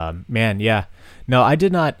Man, yeah. No, I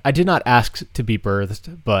did not. I did not ask to be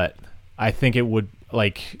birthed, but I think it would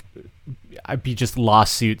I'd be just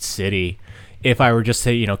lawsuit city if I were just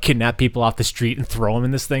to kidnap people off the street and throw them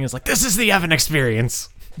in this thing. It's like, this is the Evan experience.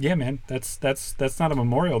 Yeah, man. That's not a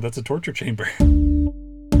memorial. That's a torture chamber.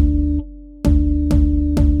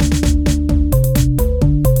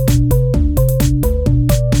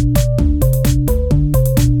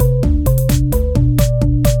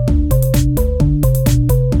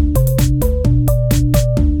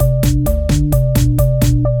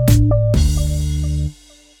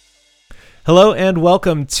 Hello and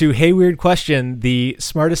welcome to Hey Weird Question, the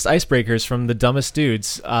smartest icebreakers from the dumbest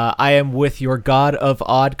dudes. I am with your god of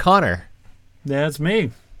odd, Connor. That's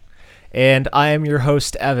me. And I am your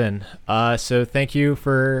host, Evan. So thank you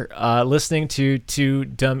for listening to two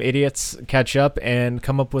dumb idiots catch up and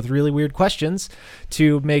come up with really weird questions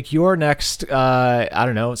to make your next,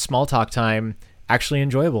 small talk time actually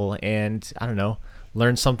enjoyable and,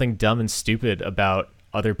 learn something dumb and stupid about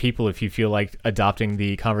other people if you feel like adopting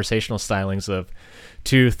the conversational stylings of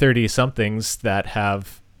two 30-somethings that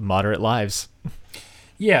have moderate lives.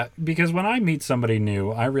 Yeah, because when I meet somebody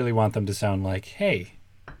new, I really want them to sound like, hey,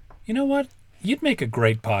 you know what? You'd make a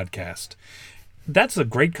great podcast. That's a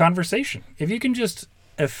great conversation. If you can just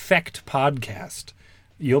affect podcast,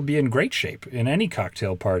 you'll be in great shape in any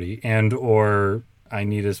cocktail party or I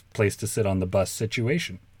need a place to sit on the bus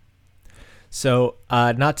situation. So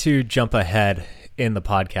not to jump ahead in the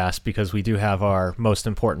podcast because we do have our most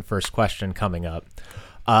important first question coming up.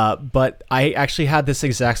 But I actually had this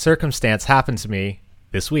exact circumstance happen to me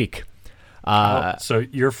this week. So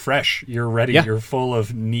you're fresh. You're ready. Yeah. You're full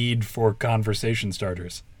of need for conversation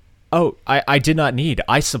starters. Oh, I did not need.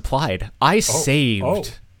 I supplied. I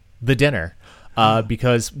saved the dinner.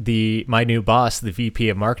 Because my new boss, the VP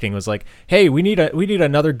of marketing, was like, "Hey, we need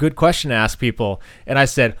another good question to ask people." And I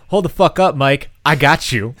said, "Hold the fuck up, Mike. I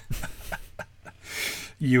got you."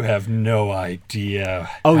 You have no idea.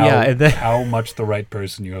 And then how much the right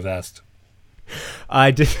person you have asked.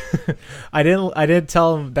 I did. I didn't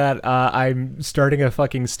tell him that I'm starting a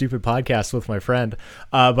fucking stupid podcast with my friend.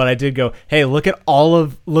 But I did go, "Hey, look at all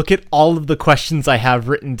of the questions I have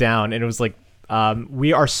written down." And it was like,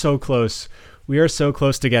 we are so close. We are so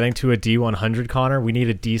close to getting to a D100, Connor. We need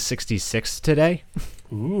a D66 today.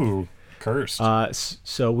 Ooh, cursed.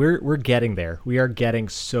 So we're getting there. We are getting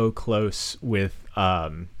so close with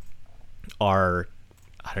our,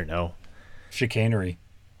 chicanery.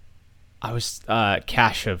 I was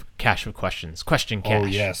cache of questions. Question cache. Oh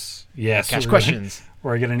yes. Cache questions.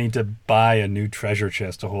 We're gonna need to buy a new treasure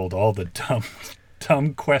chest to hold all the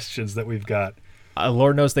dumb questions that we've got.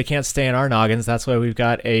 Lord knows they can't stay in our noggins. That's why we've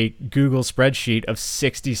got a Google spreadsheet of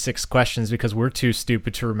 66 questions because we're too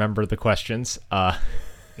stupid to remember the questions.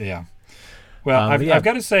 Yeah. Well, I've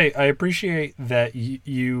got to say, I appreciate that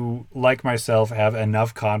you, like myself, have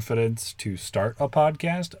enough confidence to start a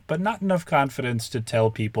podcast, but not enough confidence to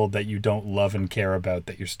tell people that you don't love and care about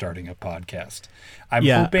that you're starting a podcast. I'm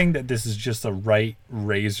hoping that this is just the right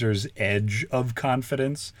razor's edge of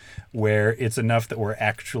confidence, where it's enough that we're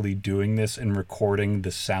actually doing this and recording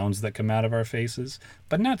the sounds that come out of our faces,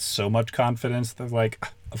 but not so much confidence that, like,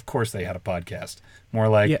 of course they had a podcast. More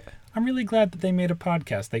like, I'm really glad that they made a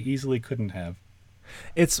podcast. They easily couldn't have.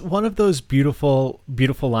 It's one of those beautiful,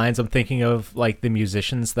 beautiful lines. I'm thinking of like the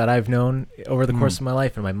musicians that I've known over the course of my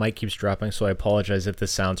life, and my mic keeps dropping, so I apologize if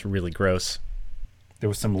this sounds really gross. There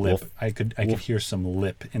was some lip. I could hear some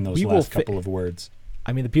lip in those last couple of words.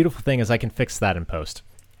 I mean, the beautiful thing is I can fix that in post.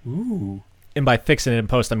 Ooh. And by fixing it in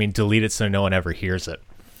post, I mean delete it so no one ever hears it.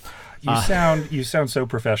 You sound so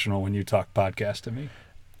professional when you talk podcast to me.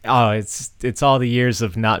 Oh, it's all the years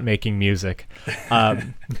of not making music.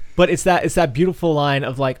 But it's that beautiful line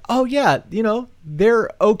of like, oh yeah, they're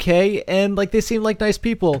okay and like they seem like nice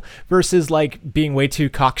people versus like being way too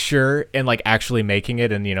cocksure and like actually making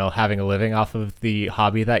it and having a living off of the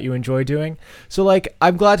hobby that you enjoy doing. So like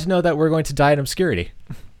I'm glad to know that we're going to die in obscurity.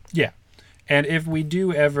 Yeah. And if we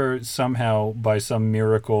do ever somehow by some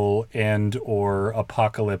miracle and or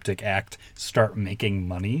apocalyptic act start making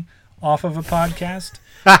money off of a podcast,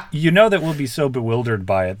 that we'll be so bewildered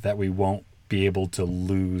by it that we won't be able to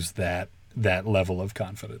lose that level of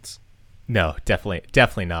confidence. No,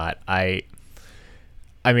 definitely not. I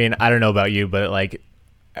mean, I don't know about you, but like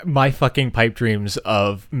my fucking pipe dreams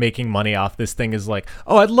of making money off this thing is like,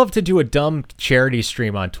 oh, I'd love to do a dumb charity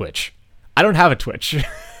stream on Twitch. I don't have a Twitch.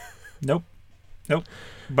 Nope.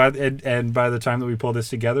 And by the time that we pull this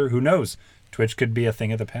together, who knows? Twitch could be a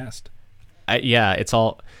thing of the past. It's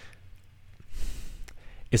all...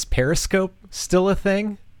 Is Periscope still a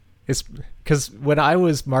thing? It's because when I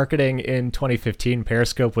was marketing in 2015,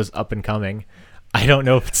 Periscope was up and coming. I don't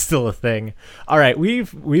know if it's still a thing. All right,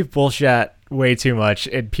 we've bullshit way too much,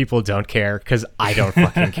 and people don't care because I don't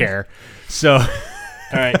fucking care. So, all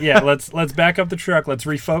right, yeah, let's back up the truck. Let's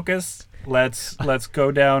refocus. Let's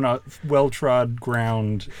go down a well-trod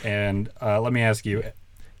ground, and let me ask you,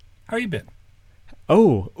 how you been?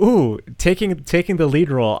 Taking the lead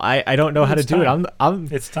role. I don't know how to do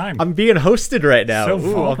it. It's time. I'm being hosted right now. So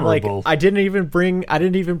vulnerable. I'm like, I didn't even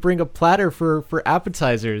bring a platter for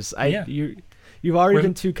appetizers. You've already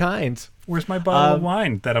been too kind. Where's my bottle of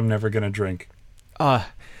wine that I'm never gonna drink?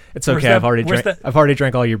 It's okay. I've already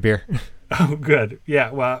drank all your beer. Oh, good.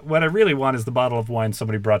 Yeah, well, what I really want is the bottle of wine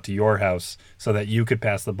somebody brought to your house so that you could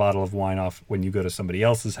pass the bottle of wine off when you go to somebody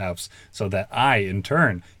else's house so that I, in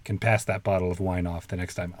turn, can pass that bottle of wine off the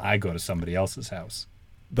next time I go to somebody else's house.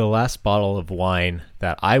 The last bottle of wine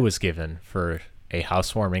that I was given for a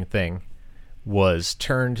housewarming thing was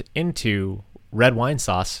turned into red wine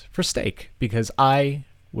sauce for steak because I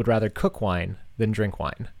would rather cook wine than drink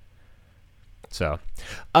wine. So,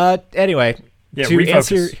 anyway, to refocus.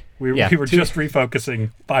 Answer... We were just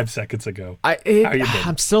refocusing 5 seconds ago. How you been?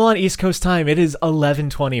 I'm still on East Coast time. It is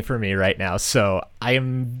 11:20 for me right now, so I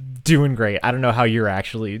am doing great. I don't know how you're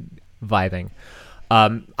actually vibing.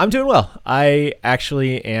 I'm doing well. I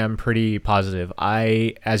actually am pretty positive.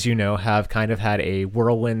 I, as you know, have kind of had a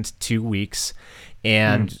whirlwind 2 weeks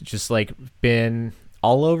and just like been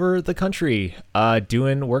all over the country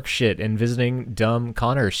doing work shit and visiting dumb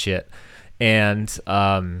Connor shit. And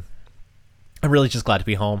I'm really just glad to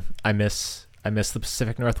be home. I miss the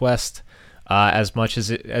Pacific Northwest as much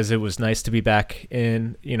as it was nice to be back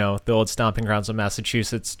in, the old stomping grounds of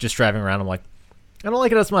Massachusetts. Just driving around, I'm like, I don't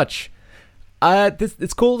like it as much.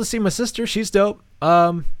 It's cool to see my sister. She's dope.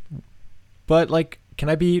 But like, can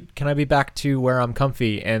I be back to where I'm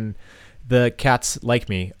comfy and the cats like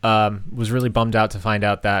me? Was really bummed out to find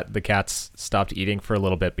out that the cats stopped eating for a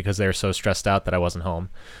little bit because they were so stressed out that I wasn't home.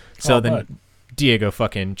 So then Diego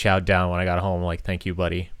fucking chowed down when I got home. Like, thank you,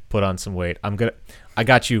 buddy. Put on some weight. I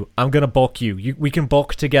got you. I'm gonna bulk you. We can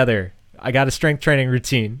bulk together. I got a strength training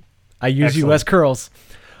routine. I use you as curls.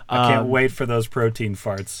 I can't wait for those protein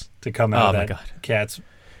farts to come out of that cat's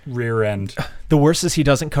rear end. The worst is he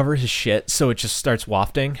doesn't cover his shit, so it just starts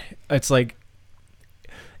wafting. It's like,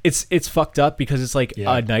 it's fucked up because it's like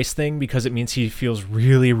a nice thing because it means he feels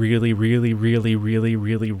really, really, really, really, really,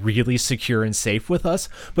 really, really secure and safe with us.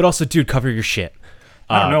 But also, dude, cover your shit.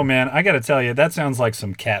 I don't know, man. I got to tell you, that sounds like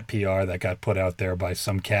some cat PR that got put out there by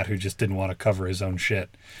some cat who just didn't want to cover his own shit.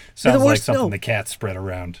 Sounds like something the cat spread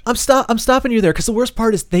around. I'm stopping you there because the worst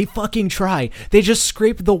part is they fucking try. They just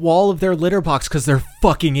scrape the wall of their litter box because they're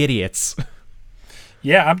fucking idiots.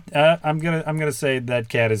 Yeah, I'm gonna say that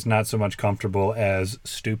cat is not so much comfortable as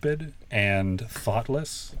stupid and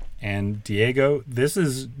thoughtless. And Diego, this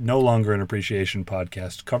is no longer an appreciation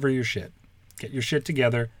podcast. Cover your shit. Get your shit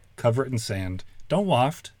together. Cover it in sand. Don't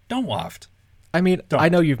waft. I mean, I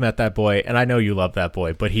know you've met that boy, and I know you love that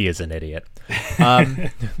boy, but he is an idiot.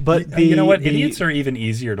 But you know what? Idiots are even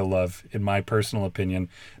easier to love, in my personal opinion.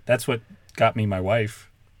 That's what got me my wife.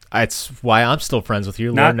 It's why I'm still friends with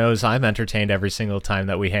you. Lord knows I'm entertained every single time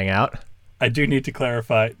that we hang out. I do need to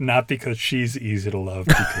clarify, not because she's easy to love.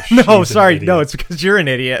 Because no, it's because you're an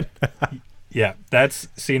idiot. Yeah, that's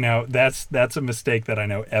a mistake that I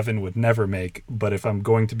know Evan would never make. But if I'm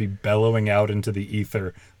going to be bellowing out into the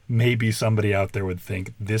ether, maybe somebody out there would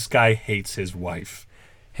think, this guy hates his wife.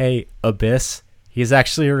 Hey, Abyss, he's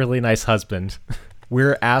actually a really nice husband.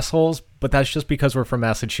 We're assholes, but that's just because we're from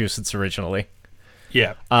Massachusetts originally.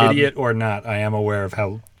 Yeah, idiot or not, I am aware of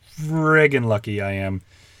how friggin' lucky I am.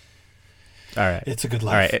 All right, it's a good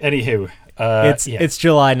life. All right. Anywho, it's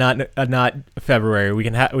July, not February. We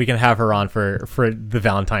can have her on for the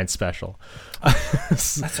Valentine's special.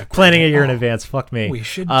 Planning a year in advance. Fuck me. We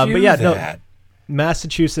should do that. No,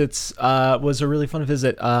 Massachusetts was a really fun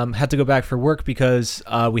visit. Had to go back for work because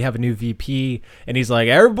we have a new VP, and he's like,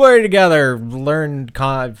 everybody together, learn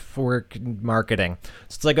work marketing.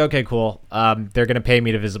 So it's like, okay, cool. They're going to pay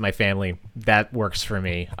me to visit my family. That works for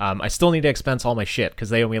me. I still need to expense all my shit because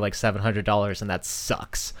they owe me like $700, and that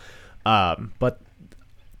sucks. But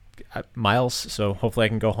miles, so hopefully I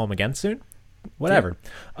can go home again soon. Whatever.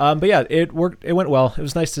 Yeah. But yeah, it worked. It went well. It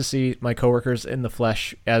was nice to see my coworkers in the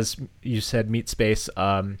flesh, as you said, meet space.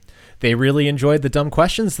 They really enjoyed the dumb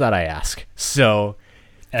questions that I ask. So,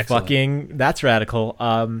 excellent. That's radical.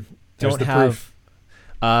 Proof.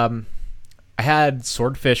 I had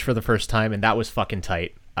swordfish for the first time, and that was fucking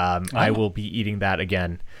tight. I will be eating that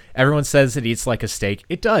again. Everyone says it eats like a steak.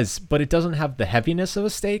 It does, but it doesn't have the heaviness of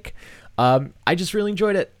a steak. I just really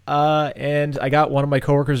enjoyed it. And I got one of my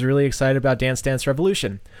coworkers really excited about Dance Dance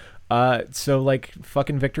Revolution. So like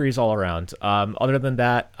fucking victories all around. Other than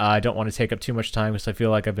that, I don't want to take up too much time because I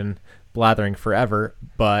feel like I've been blathering forever,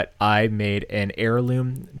 but I made an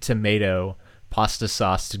heirloom tomato pasta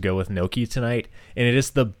sauce to go with gnocchi tonight, and it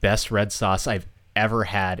is the best red sauce I've ever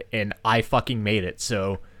had, and I fucking made it,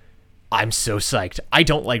 so I'm so psyched. I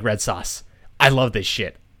don't like red sauce. I love this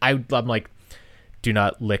shit. I'm like, do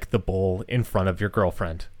not lick the bowl in front of your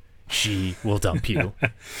girlfriend. She will dump you.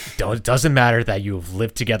 It doesn't matter that you have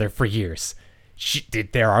lived together for years.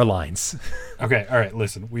 There are lines. Okay, all right,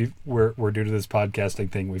 listen. We're due to this podcasting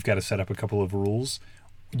thing. We've got to set up a couple of rules.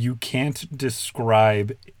 You can't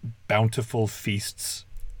describe bountiful feasts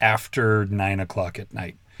after 9 o'clock at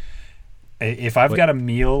night. If I've got a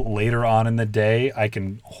meal later on in the day, I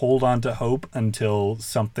can hold on to hope until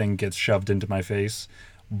something gets shoved into my face.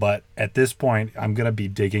 But at this point, I'm going to be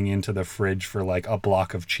digging into the fridge for like a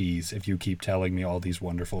block of cheese if you keep telling me all these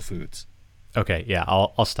wonderful foods. Okay, yeah,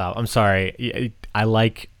 I'll stop. I'm sorry. I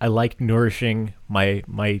like nourishing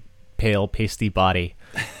my pale, pasty body.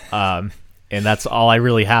 And that's all I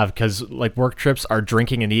really have, because like work trips are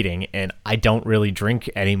drinking and eating, and I don't really drink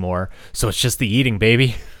anymore. So it's just the eating,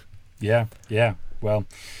 baby. Yeah. Well,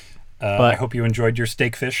 I hope you enjoyed your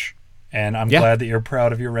steak fish, and I'm glad that you're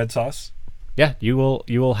proud of your red sauce. Yeah, you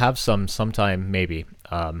will have some sometime, maybe.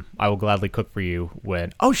 I will gladly cook for you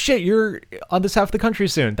when... Oh, shit, you're on this half of the country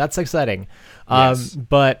soon. That's exciting. Yes.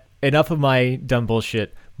 But enough of my dumb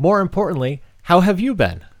bullshit. More importantly, how have you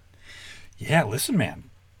been? Yeah, listen, man.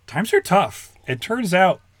 Times are tough. It turns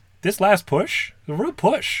out this last push, a real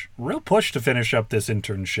push to finish up this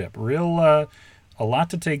internship. A lot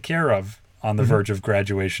to take care of on the verge of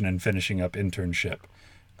graduation and finishing up internship.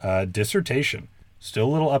 Dissertation, still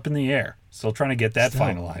a little up in the air. Still trying to get that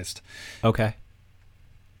finalized. Okay.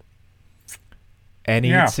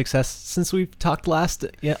 Any success since we've talked last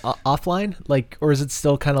offline? Like, or is it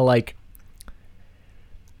still kind of like...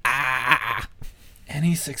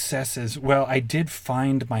 Any successes? Well, I did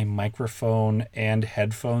find my microphone and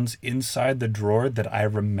headphones inside the drawer that I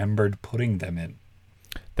remembered putting them in.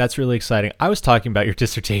 That's really exciting. I was talking about your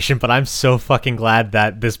dissertation, but I'm so fucking glad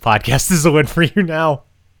that this podcast is a win for you now.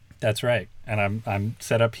 That's right. And I'm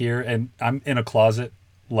set up here, and I'm in a closet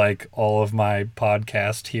like all of my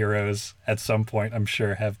podcast heroes at some point, I'm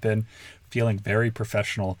sure, have been, feeling very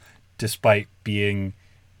professional despite being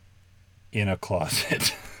in a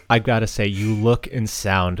closet. I've got to say, you look and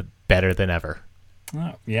sound better than ever.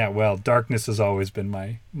 Oh, yeah, well, darkness has always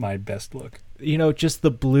been my best look. You know, just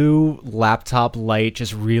the blue laptop light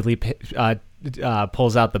just really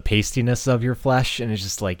pulls out the pastiness of your flesh, and it's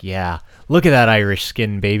just like, yeah, look at that Irish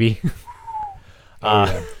skin, baby.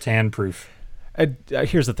 Tan proof.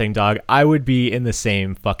 Here's the thing, dog. I would be in the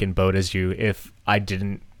same fucking boat as you if I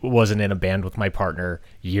wasn't in a band with my partner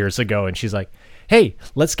years ago, and she's like, hey,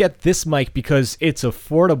 let's get this mic because it's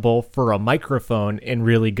affordable for a microphone and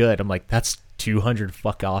really good. I'm like, that's $200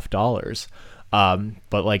 fuck off dollars. But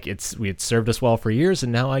like it served us well for years,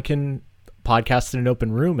 and now I can podcast in an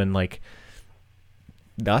open room and like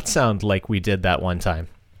not sound like we did that one time.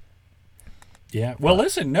 Yeah. Well,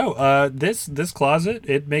 listen, no, this closet,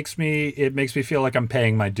 it makes me feel like I'm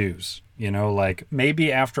paying my dues. You know, like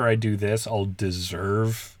maybe after I do this, I'll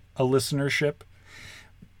deserve a listenership.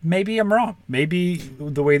 Maybe I'm wrong. Maybe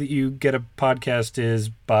the way that you get a podcast is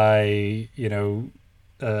by,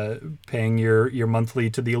 paying your monthly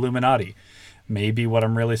to the Illuminati. Maybe what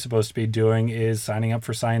I'm really supposed to be doing is signing up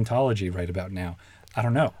for Scientology right about now. I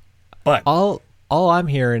don't know. But all I'm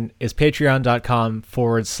hearing is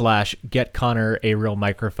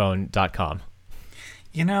patreon.com/getconnorarealmicrophone.com.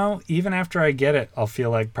 Even after I get it, I'll feel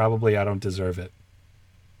like probably I don't deserve it.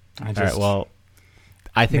 All right, well,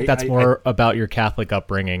 I think that's more about your Catholic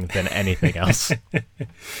upbringing than anything else.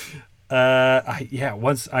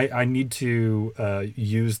 Once I need to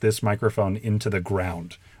use this microphone into the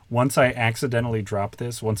ground. Once I accidentally drop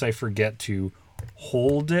this, once I forget to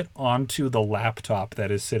hold it onto the laptop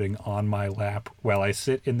that is sitting on my lap while I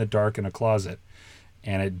sit in the dark in a closet,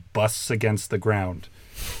 and it busts against the ground,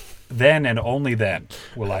 then and only then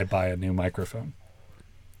will I buy a new microphone.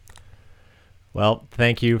 Well,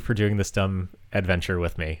 thank you for doing this dumb adventure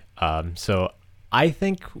with me. So I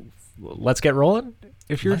think let's get rolling.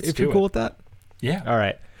 If you're cool with that. Yeah. All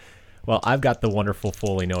right. Well, I've got the wonderful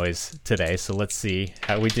Foley noise today, so let's see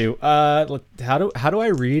how we do. How do I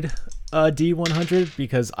read D100?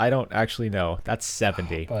 Because I don't actually know. That's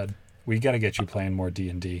 70. Bud, we got to get you playing more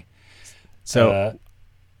D&D. So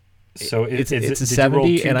it's a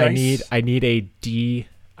 70, and I need a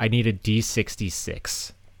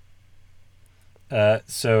D66.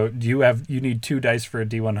 So you need 2 dice for a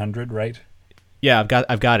D100, right? Yeah,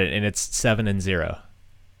 I've got it, and it's 7 and 0.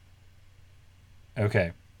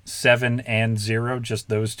 Okay. 7 and 0, just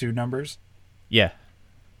those 2 numbers? Yeah.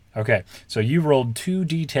 Okay. So you rolled 2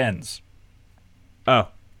 D10s. Oh.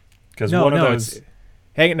 Because one of those.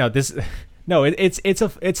 It's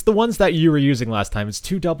the ones that you were using last time. It's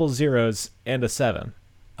 2 double zeros and a 7.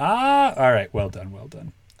 Ah, all right. Well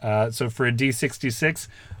done. So for a D66,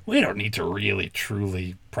 we don't need to really,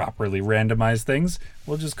 truly, properly randomize things.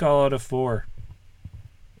 We'll just call it a 4.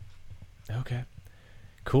 Okay.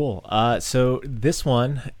 Cool. So this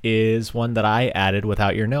one is one that I added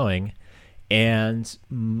without your knowing. And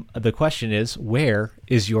the question is, where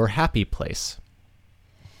is your happy place?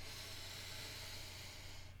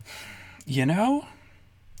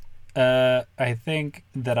 I think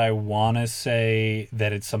that I want to say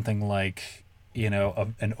that it's something like,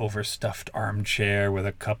 an overstuffed armchair with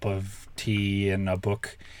a cup of tea and a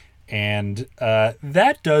book. And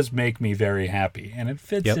that does make me very happy. And it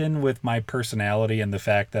fits in with my personality and the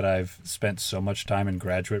fact that I've spent so much time in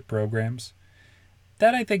graduate programs.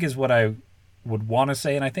 That, I think, is what I would want to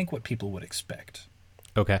say, and I think what people would expect.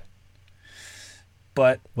 Okay.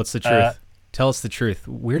 But what's the truth? Tell us the truth.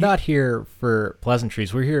 We're not here for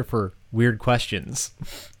pleasantries. We're here for weird questions.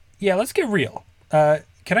 Yeah, let's get real.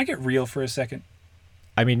 Can I get real for a second?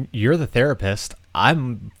 I mean, you're the therapist.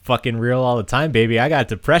 I'm fucking real all the time, baby. I got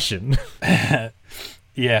depression.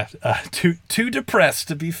 Yeah, too depressed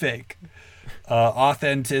to be fake.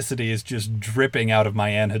 Authenticity is just dripping out of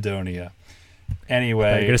my anhedonia.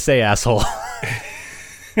 Anyway. You're going to say asshole.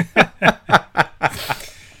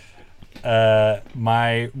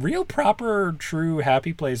 My real, proper, true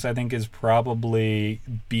happy place, I think, is probably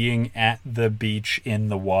being at the beach in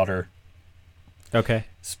the water. Okay.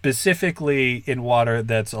 Specifically in water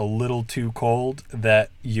that's a little too cold, that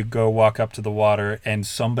you go walk up to the water and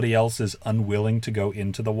somebody else is unwilling to go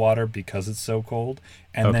into the water because it's so cold.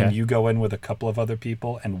 And then you go in with a couple of other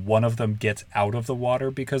people and one of them gets out of the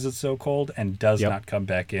water because it's so cold and does not come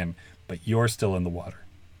back in. But you're still in the water.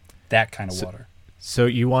 That kind of water. So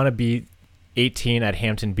you want to be 18 at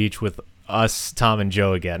Hampton Beach with us, Tom and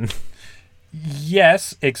Joe again?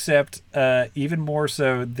 Yes, except even more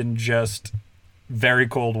so than just very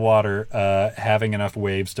cold water, having enough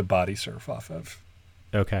waves to body surf off of.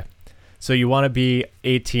 Okay. So you want to be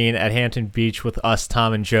 18 at Hampton Beach with us,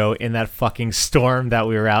 Tom and Joe, in that fucking storm that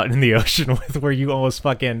we were out in the ocean with, where you almost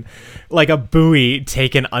fucking like a buoy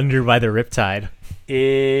taken under by the riptide.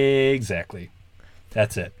 Exactly.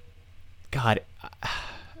 That's it. God,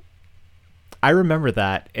 I remember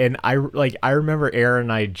that, and I remember Aaron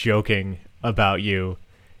and I joking about you,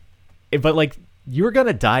 but like you were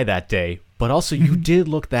gonna die that day, but also you did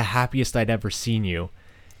look the happiest I'd ever seen you,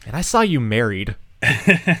 and I saw you married.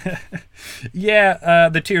 Yeah,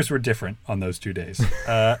 the tears were different on those 2 days.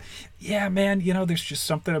 Yeah, man, there's just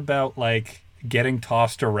something about like getting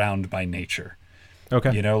tossed around by nature.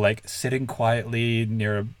 Okay. Like sitting quietly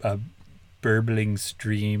near a burbling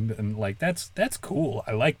stream, and like that's cool.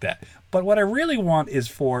 I like that. But what I really want is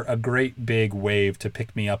for a great big wave to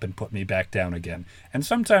pick me up and put me back down again, and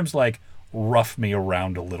sometimes like rough me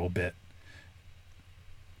around a little bit.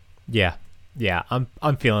 Yeah,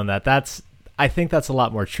 I'm feeling that. I think that's a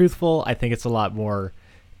lot more truthful. I think it's a lot more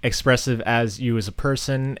expressive as you as a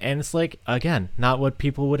person, and it's like, again, not what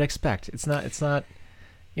people would expect. It's not it's not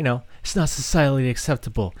societally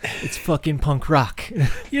acceptable. It's fucking punk rock. The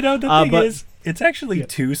thing is, it's actually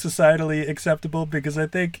too societally acceptable, because I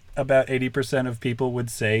think about 80% of people would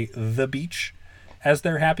say the beach as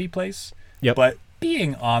their happy place. Yep. But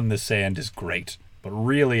being on the sand is great. But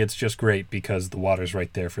really, it's just great because the water's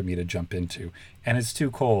right there for me to jump into. And it's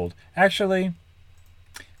too cold. Actually,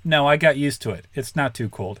 no, I got used to it. It's not too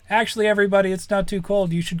cold. Actually, everybody, it's not too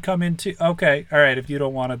cold. You should come in too. Okay, all right, if you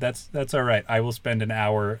don't want it, that's all right. I will spend an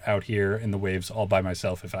hour out here in the waves all by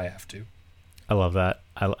myself if I have to. I love that.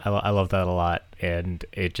 I love that a lot. And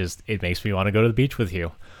it makes me want to go to the beach with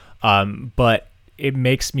you. But it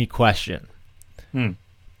makes me question.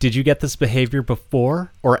 Did you get this behavior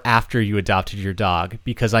before or after you adopted your dog?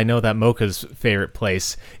 Because I know that Mocha's favorite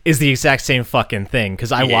place is the exact same fucking thing.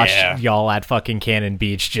 Because I watched y'all at fucking Cannon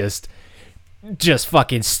Beach just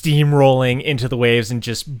fucking steamrolling into the waves and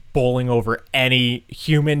just bowling over any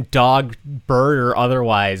human, dog, bird, or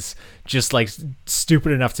otherwise, just like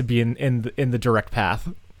stupid enough to be in the direct path.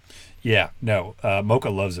 Yeah, no, Mocha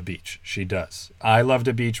loves a beach. She does. I loved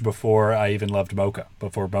a beach before I even loved Mocha,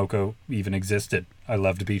 before Mocha even existed. I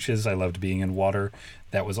loved beaches. I loved being in water.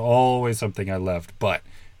 That was always something I loved, but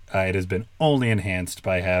it has been only enhanced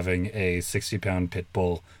by having a 60-pound pit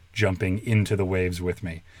bull jumping into the waves with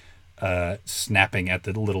me. snapping at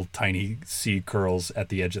the little tiny sea curls at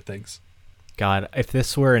the edge of things. God, if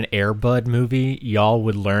this were an Air Bud movie, y'all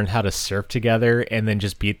would learn how to surf together and then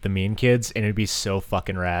just beat the mean kids, and it'd be so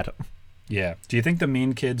fucking rad. Yeah. Do you think the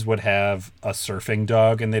mean kids would have a surfing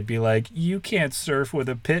dog and they'd be like, you can't surf with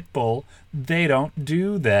a pit bull. They don't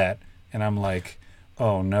do that. And I'm like,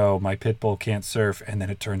 oh no, my pit bull can't surf. And then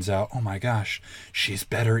it turns out, oh my gosh, she's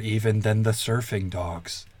better even than the surfing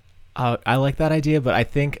dogs. I like that idea, but I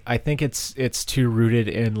think it's too rooted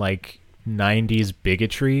in like 90s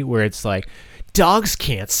bigotry where it's like, dogs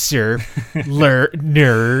can't surf.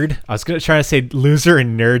 Nerd. I was trying to say loser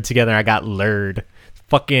and nerd together, and I got lurd.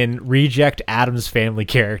 Fucking reject Addams Family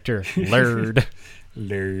character. Lurd.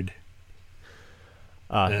 Lurd.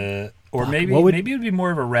 Or maybe it would be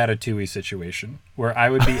more of a Ratatouille situation where I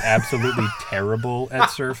would be absolutely terrible at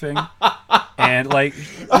surfing. And like,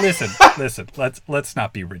 listen, let's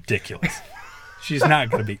not be ridiculous. She's not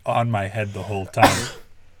going to be on my head the whole time.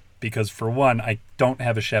 Because for one, I don't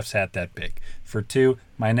have a chef's hat that big. For two,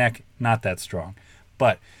 my neck, not that strong.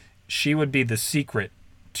 But she would be the secret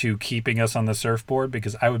to keeping us on the surfboard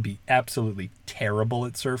because I would be absolutely terrible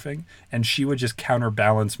at surfing. And she would just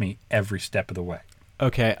counterbalance me every step of the way.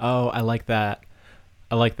 Okay. Oh, I like that.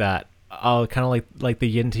 Oh, kind of like the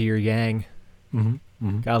yin to your yang. Mm-hmm.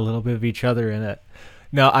 Mm-hmm. Got a little bit of each other in it.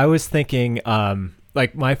 No, I was thinking,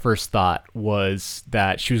 like my first thought was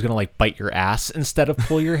that she was going to like bite your ass instead of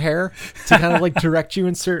pull your hair to kind of like direct you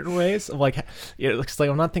in certain ways. I'm like, it looks like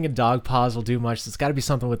I'm not thinking dog paws will do much. It's got to be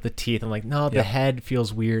something with the teeth. I'm like, no, the head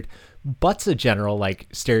feels weird. Butt's a general like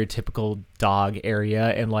stereotypical dog area.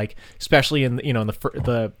 And like, especially in, in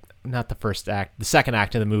not the first act, the second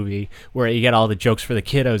act of the movie where you get all the jokes for the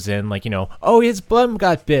kiddos in, like, oh, his bum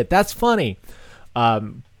got bit. That's funny.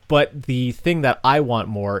 But the thing that I want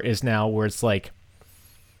more is now where it's like,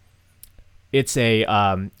 it's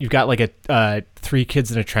a, you've got like a 3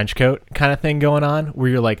 kids in a trench coat kind of thing going on where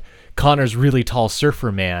you're like, Connor's really tall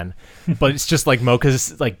surfer man, but it's just like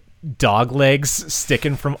Mocha's like dog legs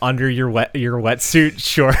sticking from under your wetsuit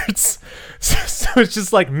shorts. So it's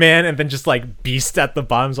just like man, and then just like beast at the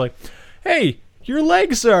bottom is like, hey, your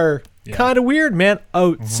legs are kind of weird, man.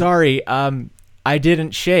 Oh, sorry. I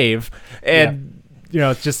didn't shave. And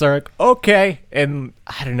it's just like, okay. And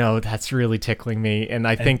I don't know, that's really tickling me. And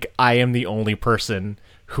I think I am the only person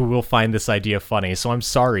who will find this idea funny. So I'm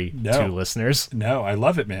sorry to listeners. No, I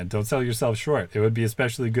love it, man. Don't sell yourself short. It would be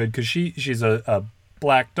especially good because she's a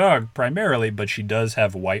black dog primarily, but she does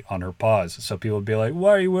have white on her paws. So people would be like,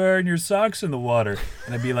 why are you wearing your socks in the water?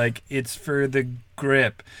 And I'd be like, it's for the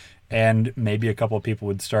grip. And maybe a couple of people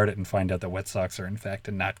would start it and find out that wet socks are in fact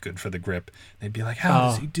not good for the grip. They'd be like, how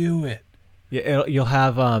does he do it? Yeah, you'll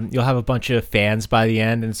have a bunch of fans by the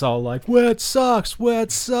end, and it's all like wet socks. The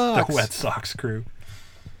wet socks crew.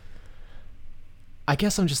 I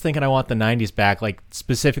guess I'm just thinking I want the 90s back, like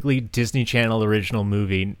specifically Disney Channel original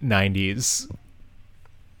movie 90s.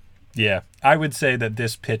 Yeah, I would say that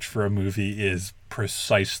this pitch for a movie is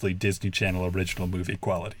precisely Disney Channel original movie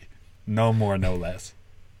quality. No more, no less.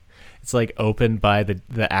 It's like opened by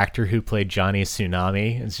the actor who played Johnny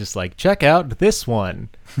Tsunami. It's just like, check out this one.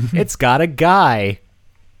 It's got a guy.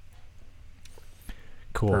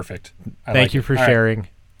 Cool. Perfect. Thank you for sharing. Right.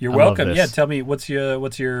 You're welcome. Yeah, tell me what's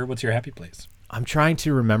your happy place? I'm trying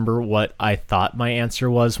to remember what I thought my answer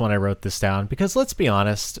was when I wrote this down because let's be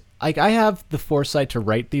honest, I have the foresight to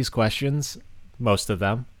write these questions, most of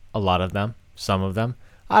them, a lot of them, some of them.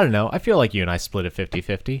 I don't know. I feel like you and I split it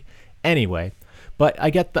 50-50. Anyway, but I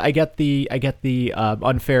get the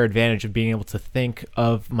unfair advantage of being able to think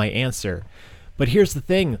of my answer. But here's the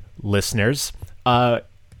thing, listeners.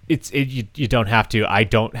 You don't have to. I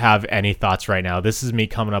don't have any thoughts right now. This is me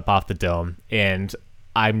coming up off the dome, and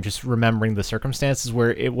I'm just remembering the circumstances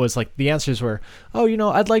where it was like the answers were,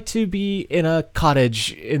 I'd like to be in a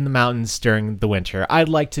cottage in the mountains during the winter. I'd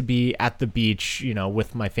like to be at the beach,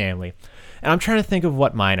 with my family. And I'm trying to think of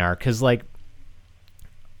what mine are, because like,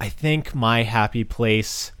 I think my happy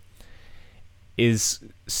place is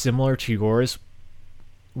similar to yours,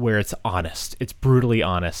 where it's honest. It's brutally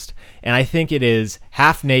honest. And I think it is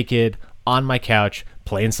half naked on my couch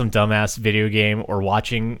playing some dumbass video game or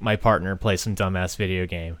watching my partner play some dumbass video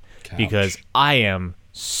game. Couch. Because I am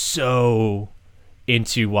so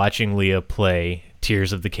into watching Leah play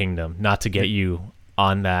Tears of the Kingdom, not to get you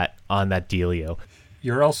on that dealio.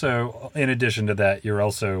 You're also, in addition to that, you're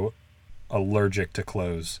also allergic to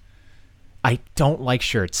clothes. I don't like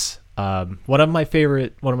shirts. One of my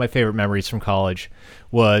favorite memories from college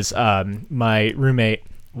was my roommate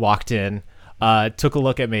walked in, took a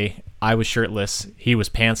look at me. I was shirtless. He was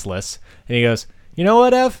pantsless. And he goes, you know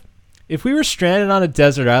what, Ev? If we were stranded on a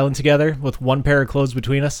desert island together with one pair of clothes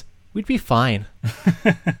between us, we'd be fine.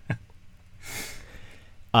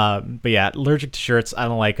 But yeah, allergic to shirts. I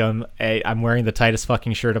don't like them. I'm wearing the tightest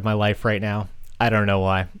fucking shirt of my life right now. I don't know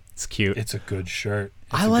why. It's cute. It's a good shirt.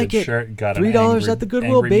 I like it. Shirt. Got $3 at the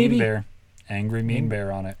Goodwill, baby. Angry mean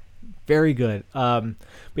bear on it. Very good. But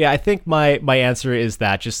yeah, I think my answer is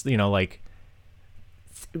that, just, you know, like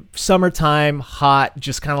summertime, hot,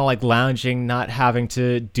 just kind of like lounging, not having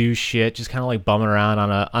to do shit, just kind of like bumming around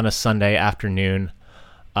on a Sunday afternoon.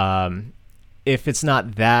 If it's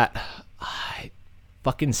not that,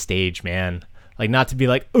 fucking stage, man. Like, not to be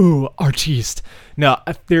like, ooh, artiste. No,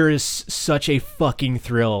 there is such a fucking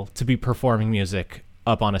thrill to be performing music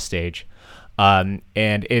up on a stage. And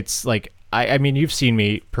it's like, I mean, you've seen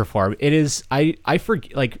me perform. It is, I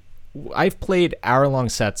forget, like, I've played hour-long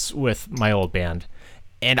sets with my old band,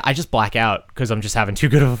 and I just black out because I'm just having too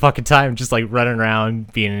good of a fucking time, just like running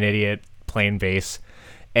around, being an idiot, playing bass.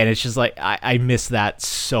 And it's just like, I miss that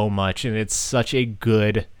so much, and it's such a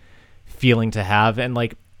good feeling to have. And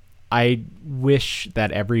like, I wish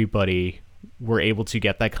that everybody were able to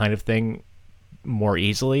get that kind of thing more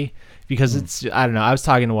easily, because it's, I don't know, I was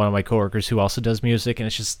talking to one of my coworkers who also does music, and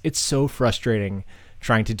it's so frustrating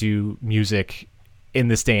trying to do music in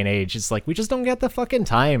this day and age. It's like, we just don't get the fucking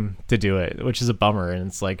time to do it, which is a bummer. And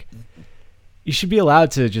it's like, you should be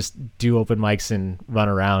allowed to just do open mics and run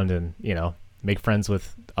around and, you know, make friends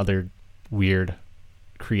with other weird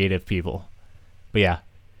creative people. But yeah,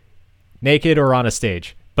 naked or on a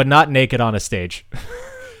stage, but not naked on a stage.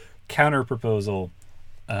 Counter proposal.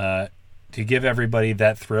 To give everybody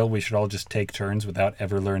that thrill, we should all just take turns without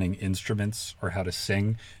ever learning instruments or how to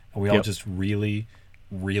sing. And we all just really,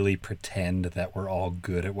 really pretend that we're all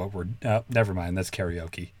good at what we're... never mind, that's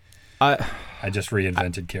karaoke. I just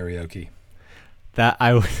reinvented karaoke. That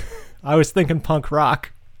I was thinking punk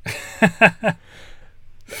rock.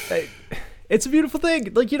 It's a beautiful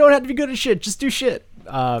thing. Like, you don't have to be good at shit. Just do shit.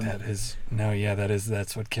 That's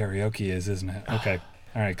what karaoke is, isn't it? Okay.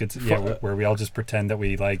 All right, good. Yeah, where we all just pretend that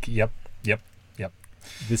we like, yep.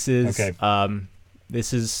 This is okay.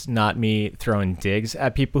 This is not me throwing digs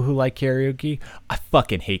at people who like karaoke. I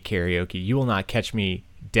fucking hate karaoke. You will not catch me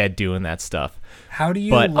dead doing that stuff. How do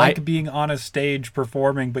you being on a stage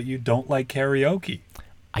performing, but you don't like karaoke?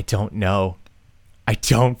 I don't know. I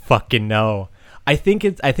don't fucking know. I think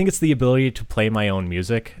it's the ability to play my own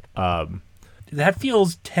music. That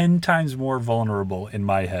feels 10 times more vulnerable in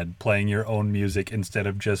my head, playing your own music instead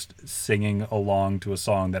of just singing along to a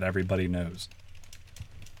song that everybody knows.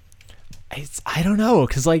 I don't know,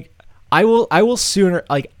 because like I will sooner,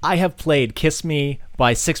 like, I have played Kiss Me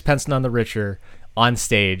by Sixpence None the Richer on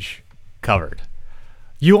stage covered.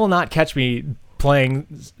 You will not catch me playing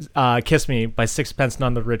Kiss Me by Sixpence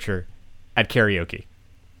None the Richer at karaoke.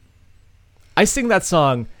 I sing that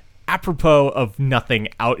song apropos of nothing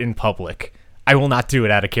out in public. I will not do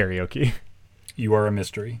it at a karaoke. You are a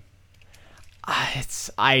mystery.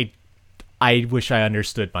 I wish I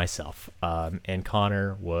understood myself. And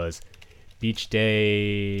Connor was Beach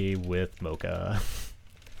Day with Mocha.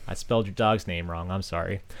 I spelled your dog's name wrong. I'm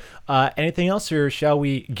sorry. Anything else, or shall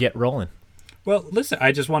we get rolling? Well, listen,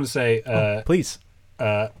 I just want to say... please.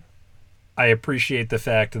 I appreciate the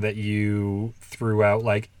fact that you threw out,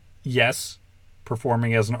 like, yes,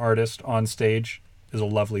 performing as an artist on stage is a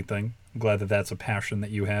lovely thing. I'm glad that that's a passion that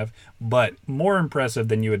you have. But more impressive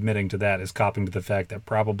than you admitting to that is copping to the fact that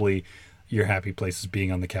probably your happy place is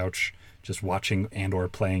being on the couch, just watching and or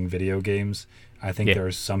playing video games. I think there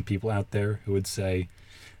are some people out there who would say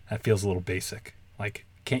that feels a little basic. Like,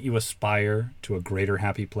 can't you aspire to a greater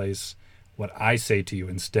happy place? What I say to you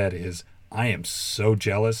instead is, I am so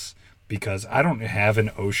jealous because I don't have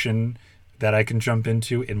an ocean that I can jump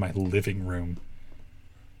into in my living room.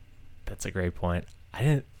 That's a great point.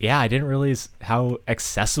 I didn't realize how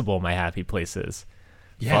accessible my happy place is.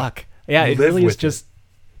 Yeah. Fuck. Yeah, it really is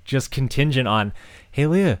just contingent on, hey,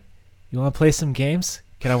 Leah, you want to play some games?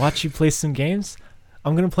 Can I watch you play some games?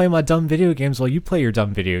 I'm going to play my dumb video games while you play your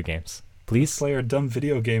dumb video games. Please? Play our dumb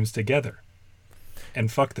video games together. And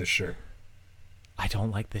fuck this shirt. I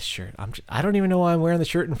don't like this shirt. I don't even know why I'm wearing the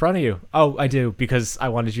shirt in front of you. Oh, I do, because I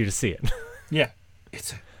wanted you to see it. Yeah.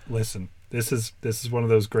 Listen, this is one of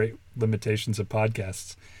those great limitations of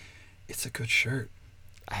podcasts. It's a good shirt.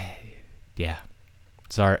 Yeah.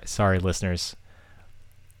 Sorry, listeners.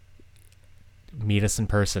 Meet us in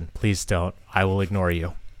person. Please don't. I will ignore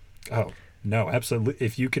you. Oh, no, absolutely.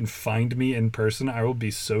 If you can find me in person, I will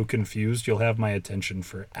be so confused. You'll have my attention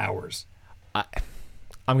for hours. I'm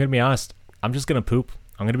going to be honest. I'm just going to poop.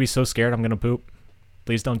 I'm going to be so scared I'm going to poop.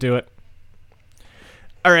 Please don't do it.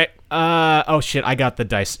 All right. Oh shit! I got the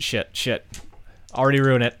dice. Shit. Already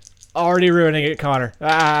ruining it, Connor.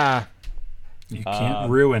 You can't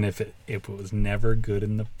ruin if it was never good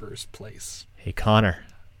in the first place. Hey, Connor.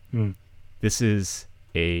 This is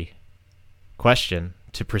a question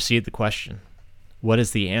to precede the question. What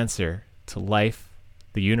is the answer to life,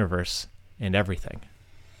 the universe, and everything?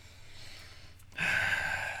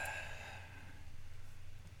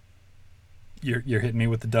 You're hitting me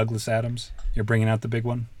with the Douglas Adams? You're bringing out the big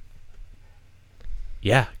one?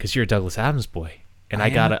 Yeah, because you're a Douglas Adams boy, and I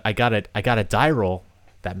got a die roll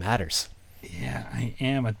that matters. Yeah, I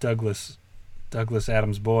am a Douglas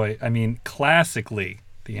Adams boy. I mean, classically,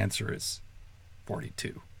 the answer is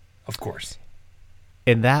 42, of course.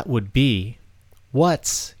 And that would be,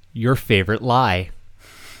 what's your favorite lie?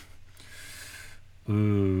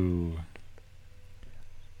 Ooh,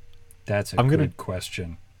 that's a good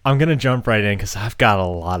question. I'm gonna jump right in because I've got a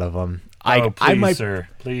lot of them.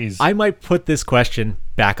 Please. I might put this question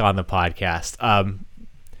back on the podcast.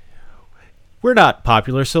 We're not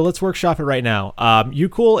popular, so let's workshop it right now. You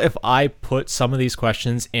cool if I put some of these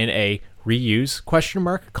questions in a reuse question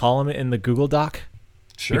mark column in the Google Doc?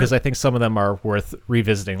 Sure. Because I think some of them are worth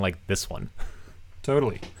revisiting, like this one.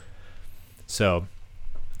 Totally. So,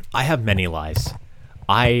 I have many lies.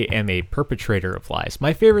 I am a perpetrator of lies.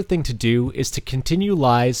 My favorite thing to do is to continue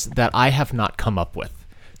lies that I have not come up with,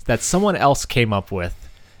 that someone else came up with,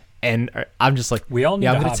 and I'm just like, we all need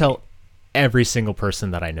I'm going to tell every single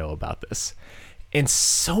person that I know about this. And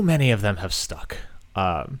so many of them have stuck.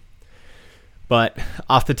 But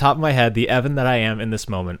off the top of my head, the Evan that I am in this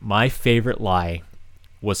moment, my favorite lie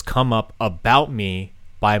was come up about me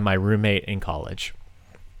by my roommate in college.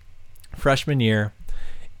 Freshman year,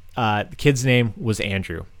 the kid's name was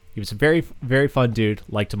Andrew. He was a very, very fun dude,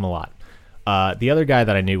 liked him a lot. The other guy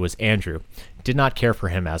that I knew was Andrew. Did not care for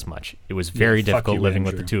him as much. It was very difficult living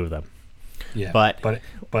with the two of them. Yeah, but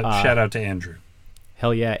shout out to Andrew.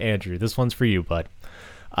 Hell yeah, Andrew. This one's for you, bud.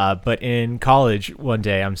 But in college, one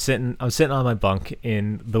day, I'm sitting on my bunk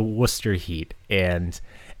in the Worcester heat, and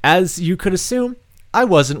as you could assume, I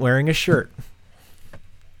wasn't wearing a shirt.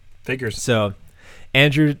 Figures. So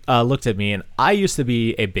Andrew looked at me, and I used to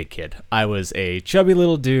be a big kid. I was a chubby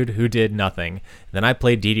little dude who did nothing. Then I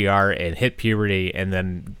played DDR and hit puberty, and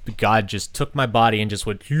then God just took my body and just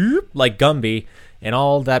went like Gumby, and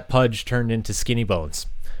all that pudge turned into skinny bones.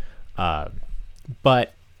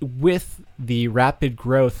 But with the rapid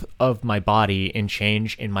growth of my body and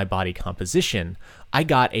change in my body composition, I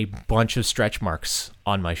got a bunch of stretch marks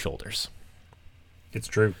on my shoulders. It's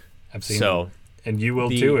true. I've seen them. And you will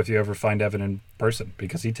too if you ever find Evan in person,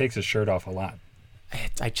 because he takes his shirt off a lot.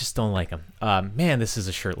 I just don't like him. Man, this is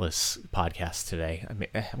a shirtless podcast today. I mean,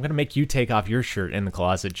 I'm going to make you take off your shirt in the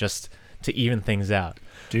closet just to even things out.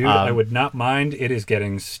 Dude, I would not mind. It is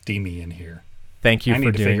getting steamy in here. Thank you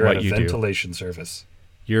for doing what you do. Ventilation service.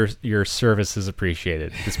 Your service is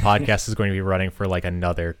appreciated. This podcast is going to be running for like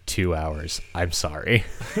another 2 hours. I'm sorry.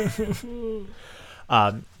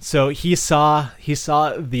 So he saw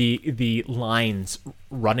the lines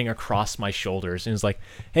running across my shoulders and was like,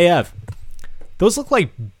 "Hey Ev, those look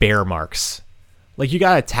like bear marks. Like you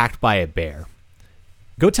got attacked by a bear.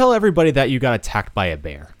 Go tell everybody that you got attacked by a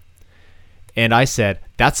bear." And I said,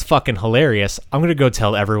 "That's fucking hilarious. I'm going to go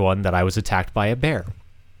tell everyone that I was attacked by a bear."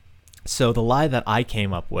 So the lie that I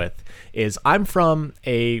came up with is I'm from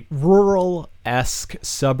a rural-esque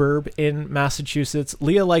suburb in Massachusetts.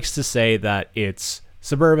 Leah likes to say that it's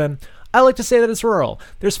suburban. I like to say that it's rural.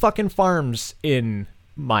 There's fucking farms in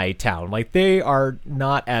my town. Like, they are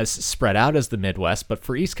not as spread out as the Midwest, but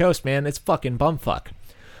for East Coast, man, it's fucking bumfuck.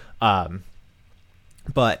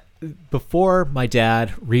 But before my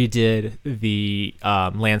dad redid the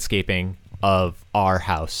landscaping of our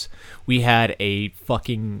house, we had a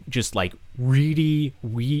fucking just like reedy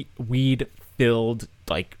weed filled,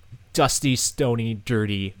 like dusty, stony,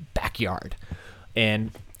 dirty backyard. And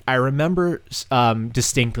I remember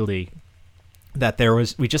distinctly that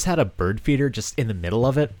we just had a bird feeder just in the middle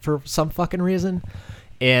of it for some fucking reason.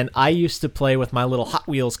 And I used to play with my little Hot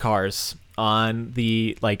Wheels cars on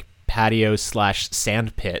the like patio /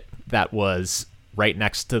 sand pit that was right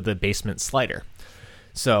next to the basement slider.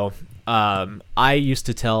 So I used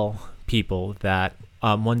to tell people that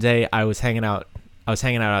one day I was hanging out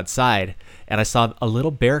outside, and I saw a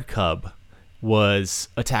little bear cub was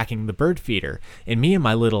attacking the bird feeder. And me and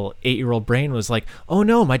my little 8-year-old brain was like, oh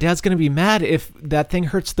no, my dad's going to be mad if that thing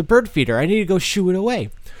hurts the bird feeder. I need to go shoo it away.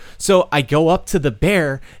 So I go up to the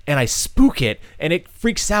bear and I spook it, and it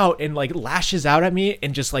freaks out and like lashes out at me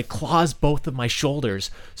and just like claws both of my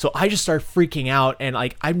shoulders. So I just start freaking out, and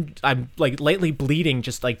like I'm like lately bleeding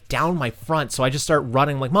just like down my front. So I just start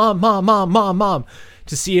running like mom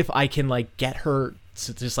to see if I can like get her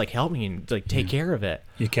to just like help me and like take care of it.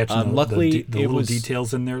 You catching luckily the little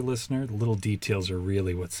details in there, listener? The little details are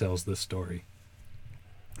really what sells this story.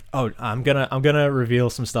 Oh, I'm gonna reveal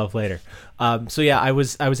some stuff later. So yeah, I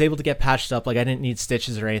was able to get patched up. Like I didn't need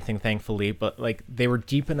stitches or anything, thankfully. But like they were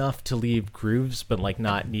deep enough to leave grooves, but like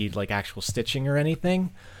not need like actual stitching or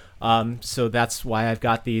anything. So that's why I've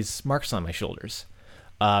got these marks on my shoulders.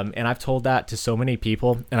 And I've told that to so many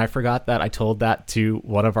people, and I forgot that I told that to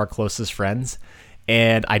one of our closest friends,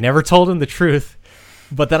 and I never told him the truth.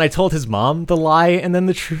 But then I told his mom the lie and then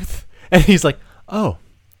the truth, and he's like, "Oh.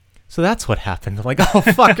 So that's what happened." I'm like, oh,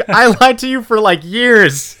 fuck, I lied to you for like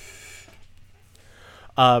years.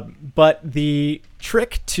 But the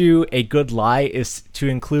trick to a good lie is to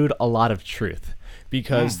include a lot of truth,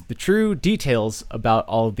 because the true details about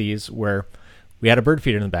all of these were we had a bird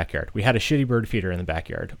feeder in the backyard. We had a shitty bird feeder in the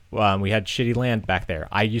backyard. We had shitty land back there.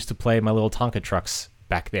 I used to play my little Tonka trucks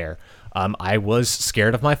back there. I was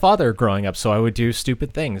scared of my father growing up, so I would do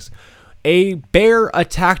stupid things. A bear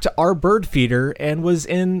attacked our bird feeder and was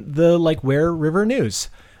in the like Ware River News.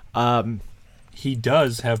 He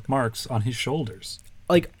does have marks on his shoulders.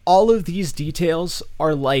 Like all of these details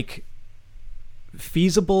are like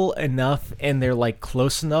feasible enough, and they're like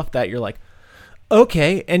close enough that you're like,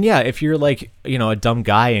 okay. And yeah, if you're like, you know, a dumb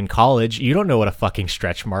guy in college, you don't know what a fucking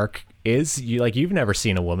stretch mark is. You've never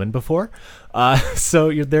seen a woman before.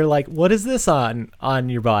 So they're like, what is this on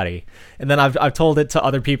your body? And then I've told it to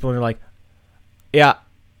other people, and they're like, yeah,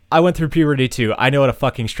 I went through puberty too. I know what a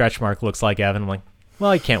fucking stretch mark looks like, Evan. I'm like,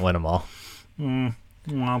 well, I can't win them all.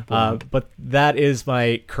 But that is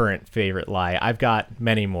my current favorite lie. I've got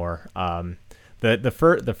many more.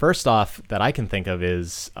 The first off that I can think of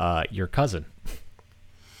is your cousin.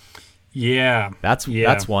 Yeah, that's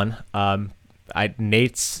one.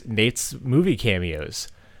 Nate's movie cameos.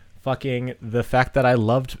 Fucking the fact that I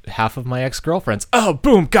loved half of my ex-girlfriends. Oh,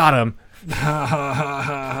 boom, got him.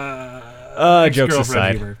 Jokes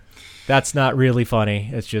aside, humor. That's not really funny.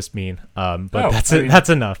 It's just mean. But that's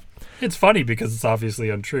enough. It's funny because it's obviously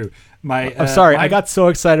untrue. I'm sorry. I got so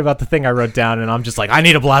excited about the thing I wrote down, and I'm just like, I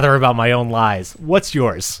need to blather about my own lies. What's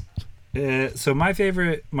yours? So my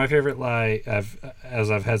favorite lie,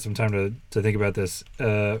 as I've had some time to think about this.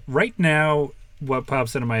 Right now, what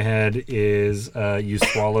pops into my head is you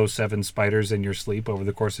swallow 7 spiders in your sleep over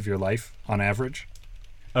the course of your life, on average.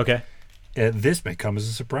 Okay. This may come as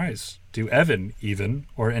a surprise to Evan, even,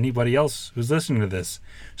 or anybody else who's listening to this.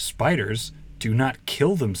 Spiders do not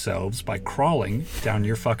kill themselves by crawling down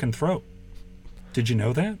your fucking throat. Did you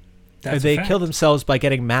know that? They kill themselves by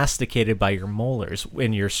getting masticated by your molars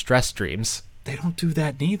in your stress dreams. They don't do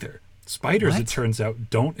that neither. Spiders, it turns out,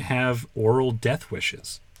 don't have oral death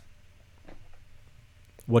wishes.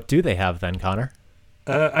 What do they have then, Connor?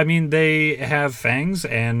 I mean, they have fangs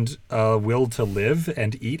and a will to live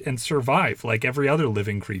and eat and survive like every other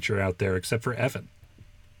living creature out there except for Evan.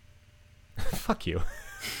 Fuck you.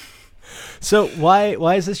 So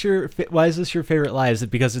why is this your favorite lie? Is it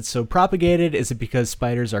because it's so propagated? Is it because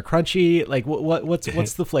spiders are crunchy? Like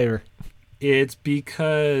what's the flavor? It's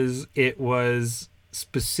because it was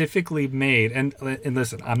specifically made, and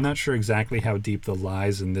listen, I'm not sure exactly how deep the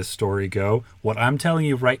lies in this story go. What I'm telling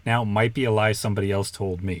you right now might be a lie somebody else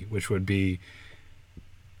told me, which would be,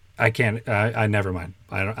 I never mind.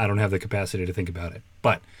 I don't have the capacity to think about it.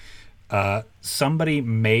 But somebody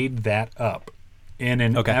made that up in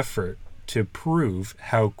an effort to prove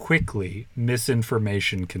how quickly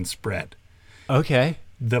misinformation can spread. Okay.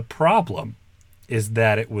 The problem is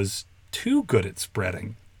that it was too good at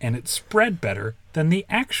spreading, and it spread better than the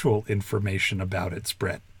actual information about it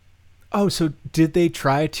spread. Oh, so did they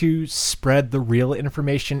try to spread the real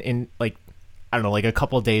information in, like, I don't know, like a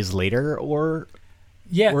couple of days later, or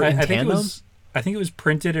I think it was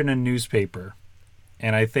printed in a newspaper,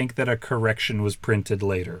 and I think that a correction was printed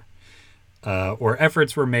later. Or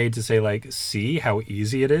efforts were made to say, like, see how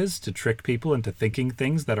easy it is to trick people into thinking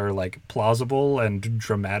things that are, like, plausible and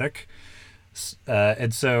dramatic.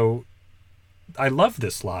 And so I love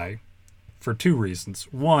this lie for 2 reasons.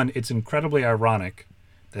 One, it's incredibly ironic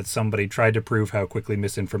that somebody tried to prove how quickly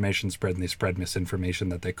misinformation spread, and they spread misinformation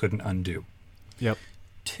that they couldn't undo. Yep.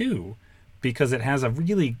 2, because it has a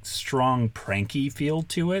really strong pranky feel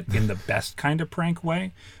to it in the best kind of prank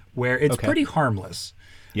way, where it's pretty harmless.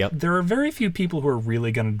 Yep. There are very few people who are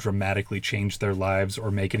really going to dramatically change their lives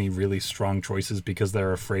or make any really strong choices because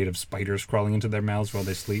they're afraid of spiders crawling into their mouths while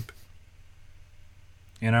they sleep.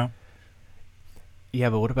 You know? Yeah,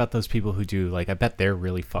 but what about those people who do? Like, I bet they're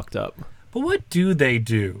really fucked up. But what do they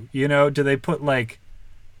do? You know, do they put, like,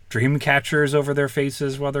 dream catchers over their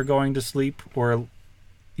faces while they're going to sleep? Or,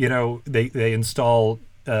 you know, they install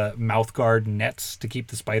mouth guard nets to keep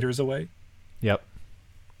the spiders away? Yep.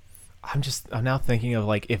 I'm now thinking of,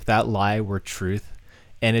 like, if that lie were truth,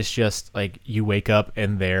 and it's just, like, you wake up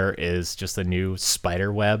and there is just a new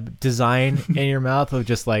spider web design in your mouth of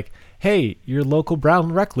just, like, hey, your local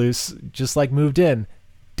brown recluse just, like, moved in.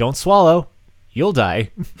 Don't swallow. You'll die.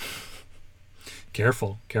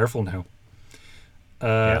 Careful now.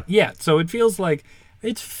 Yeah, so it feels like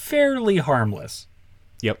it's fairly harmless.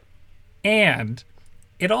 Yep. And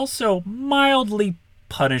it also mildly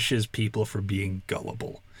punishes people for being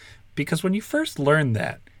gullible. Because when you first learn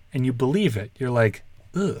that and you believe it, you're like,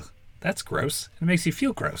 ugh, that's gross. It makes you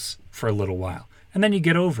feel gross for a little while. And then you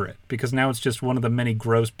get over it because now it's just one of the many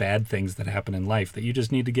gross bad things that happen in life that you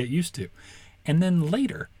just need to get used to. And then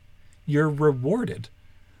later, you're rewarded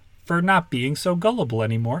for not being so gullible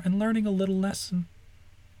anymore and learning a little lesson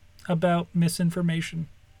about misinformation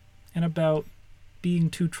and about being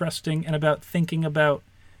too trusting and about thinking about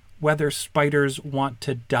whether spiders want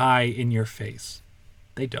to die in your face.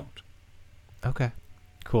 They don't. Okay.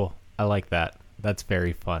 Cool. I like that. That's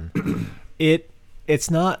very fun.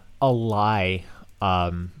 It's not a lie,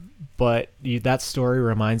 but that story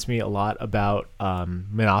reminds me a lot about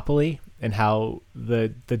Monopoly and how the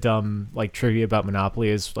dumb, like, trivia about Monopoly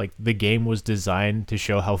is, like, the game was designed to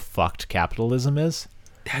show how fucked capitalism is.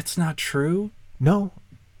 That's not true. No.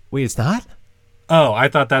 Wait, it's not? Oh, I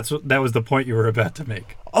thought that was the point you were about to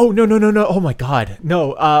make. Oh, no. Oh my God.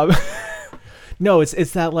 No. No,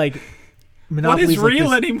 it's that, like, Monopoly's what is real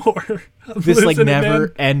like anymore? This, like,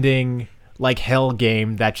 never ending, like, hell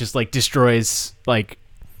game that just, like, destroys, like,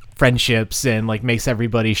 friendships and, like, makes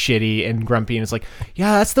everybody shitty and grumpy, and it's like,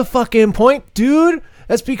 yeah, that's the fucking point, dude.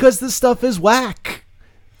 That's because this stuff is whack.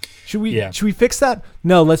 Should we fix that?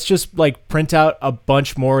 No, let's just, like, print out a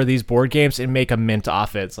bunch more of these board games and make a mint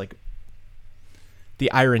off it. It's like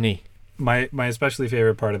the irony. My especially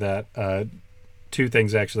favorite part of that, two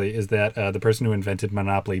things actually, is that the person who invented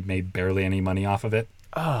Monopoly made barely any money off of it.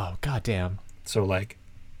 Oh, goddamn. So, like,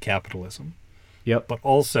 capitalism. Yep. But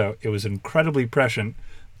also, it was incredibly prescient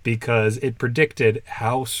because it predicted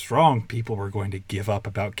how strong people were going to give up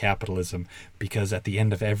about capitalism, because at the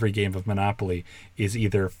end of every game of Monopoly is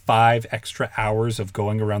either 5 extra hours of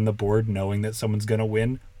going around the board knowing that someone's going to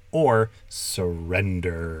win, or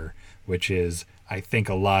surrender, which is, I think,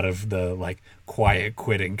 a lot of the, like, quiet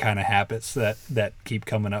quitting kind of habits that keep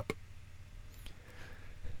coming up.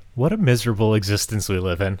 What a miserable existence we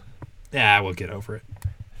live in. Yeah, we'll get over it.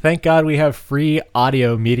 Thank God we have free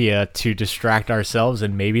audio media to distract ourselves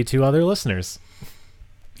and maybe to other listeners.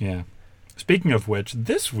 Yeah. Speaking of which,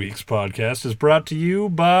 this week's podcast is brought to you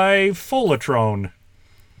by Folatron.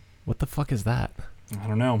 What the fuck is that? I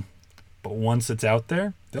don't know. But once it's out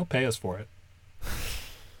there, they'll pay us for it.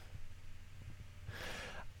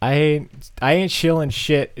 I ain't chilling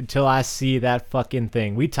shit until I see that fucking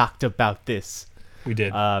thing. We talked about this. We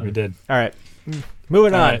did. We did. All right.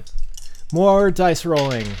 Moving on. Right. More dice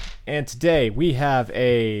rolling. And today we have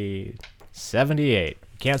a 78.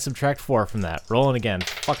 Can't subtract 4 from that. Rolling again.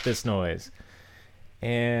 Fuck this noise.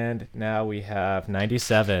 And now we have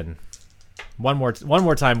 97. One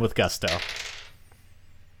more time with gusto.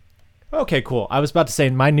 Okay, cool. I was about to say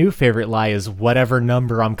my new favorite lie is whatever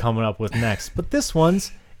number I'm coming up with next. But this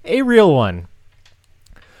one's a real one.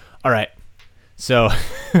 All right. So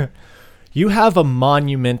you have a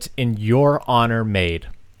monument in your honor made.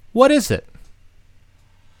 What is it?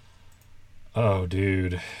 Oh,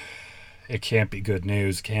 dude. It can't be good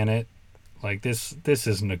news, can it? Like, this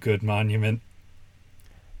isn't a good monument.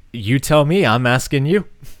 You tell me. I'm asking you.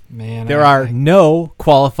 Man, there are no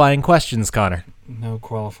qualifying questions, Connor. No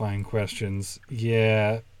qualifying questions.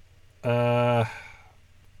 Yeah. I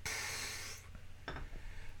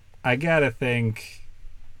gotta think.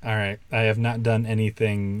 All right. I have not done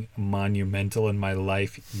anything monumental in my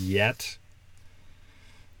life yet.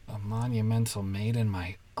 A monumental made in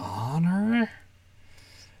my honor?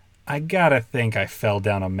 I gotta think I fell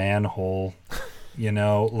down a manhole,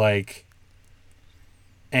 like,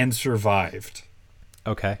 and survived.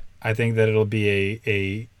 Okay. I think that it'll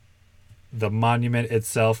be the monument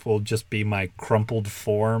itself will just be my crumpled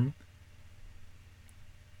form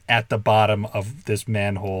at the bottom of this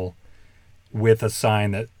manhole with a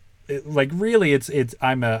sign that really,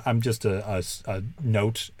 I'm just a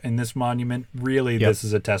note in this monument. Really, This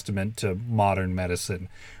is a testament to modern medicine.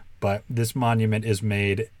 But this monument is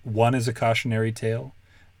made, one, as a cautionary tale,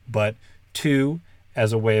 but two,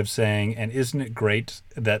 as a way of saying, and isn't it great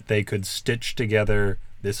that they could stitch together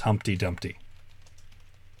this Humpty Dumpty?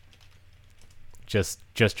 Just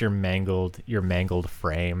your mangled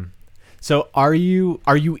frame. So are you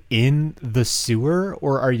in the sewer,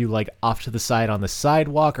 or are you like off to the side on the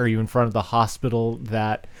sidewalk? Are you in front of the hospital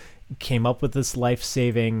that came up with this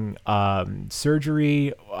life-saving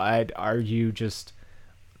surgery? Are you just...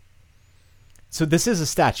 So this is a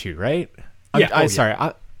statue, right?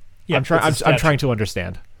 I'm trying to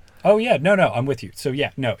understand. Oh yeah, no, I'm with you. So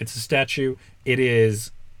yeah, no, it's a statue. It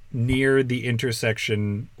is near the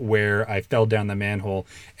intersection where I fell down the manhole.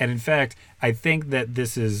 And in fact, I think that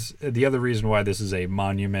this is the other reason why this is a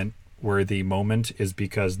monument-worthy moment is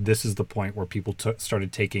because this is the point where people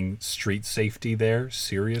started taking street safety there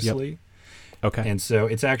seriously. Yep. Okay. And so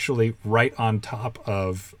it's actually right on top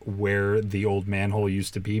of where the old manhole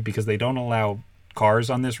used to be because they don't allow cars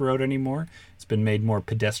on this road anymore. It's been made more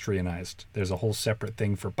pedestrianized. There's a whole separate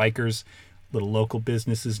thing for bikers, little local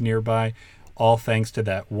businesses nearby. All thanks to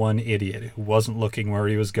that one idiot who wasn't looking where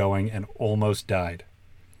he was going and almost died.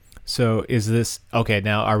 So is this... Okay,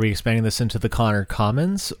 now are we expanding this into the Connor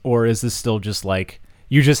Commons, or is this still just like...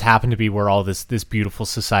 You just happen to be where all this beautiful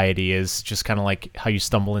society is, just kind of like how you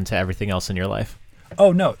stumble into everything else in your life?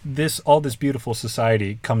 Oh, no. All this beautiful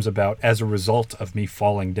society comes about as a result of me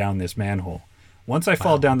falling down this manhole. Once I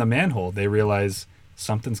fall down the manhole, they realize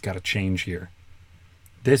something's got to change here.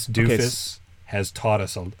 This doofus... has taught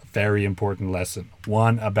us a very important lesson.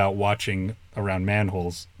 One, about watching around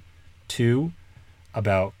manholes. Two,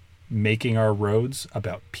 about making our roads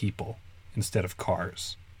about people instead of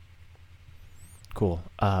cars. Cool.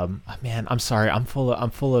 Man, I'm sorry. I'm full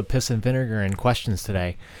of piss and vinegar and questions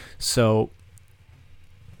today. So,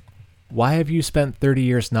 why have you spent 30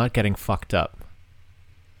 years not getting fucked up?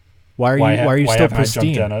 Why are you still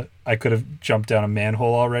pristine? I could have jumped down a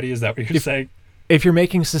manhole already. Is that what you're saying? If you're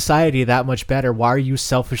making society that much better, why are you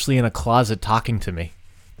selfishly in a closet talking to me?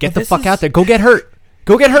 Get the fuck out there. Go get hurt.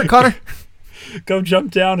 Go get hurt, Connor. Go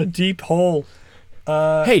jump down a deep hole.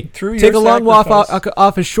 Hey, take a long walk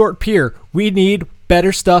off a short pier. We need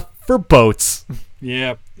better stuff for boats.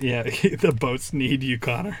 Yeah. The boats need you,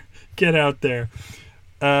 Connor. Get out there.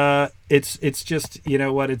 It's just, you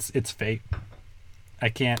know what? It's fate. I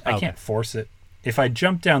can't force it. If I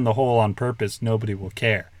jump down the hole on purpose, nobody will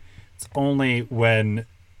care. It's only when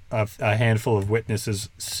a handful of witnesses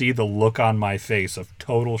see the look on my face of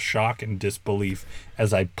total shock and disbelief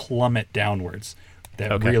as I plummet downwards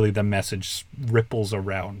that really the message ripples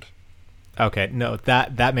around. Okay, no,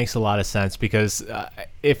 that makes a lot of sense because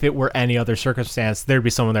if it were any other circumstance, there'd be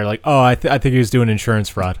someone there like, oh, I think he was doing insurance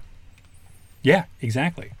fraud. Yeah,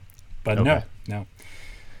 exactly. But no. All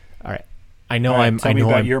right. I know tell me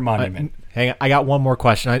about your monument. Hang on, I got one more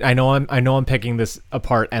question. I know I'm picking this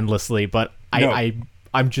apart endlessly, but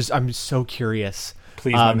I'm so curious.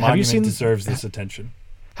 Please, my monument deserves this attention.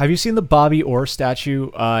 Have you seen the Bobby Orr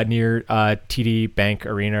statue near TD Bank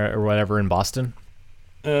Arena or whatever in Boston?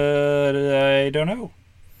 I don't know.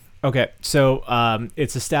 Okay, so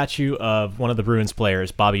it's a statue of one of the Bruins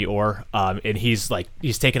players, Bobby Orr, and he's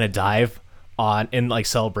taking a dive in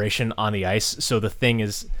celebration on the ice. So the thing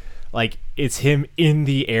is, it's him in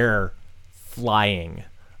the air flying.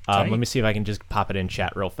 Let me see if I can just pop it in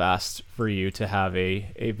chat real fast for you to have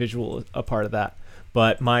a visual a part of that.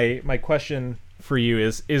 But my question for you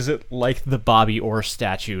is it like the Bobby Orr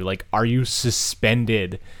statue? Like, are you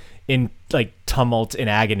suspended in tumult and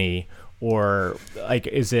agony, or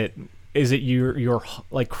is it your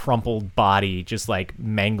crumpled body just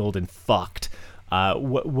mangled and fucked?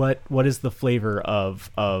 What is the flavor of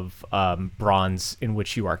bronze in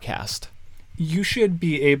which you are cast? You should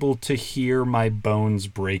be able to hear my bones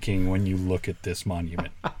breaking when you look at this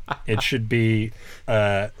monument. It should be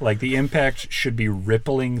the impact should be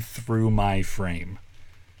rippling through my frame.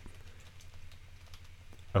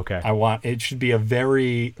 Okay. It should be a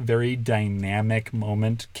very, very dynamic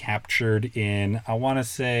moment captured in, I want to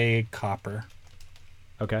say, copper.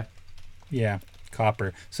 Okay. Yeah,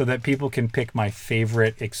 copper. So that people can pick my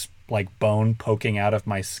favorite bone poking out of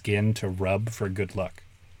my skin to rub for good luck.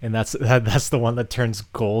 And that's the one that turns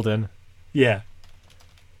golden. Yeah.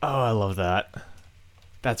 Oh, I love that.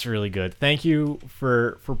 That's really good. Thank you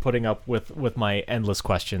for putting up with my endless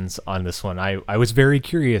questions on this one. I was very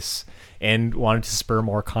curious and wanted to spur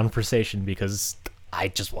more conversation because I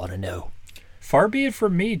just want to know. Far be it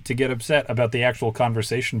from me to get upset about the actual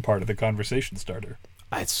conversation part of the conversation starter.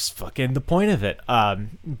 It's fucking the point of it.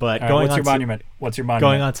 But what's your monument?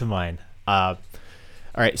 Going on to mine. All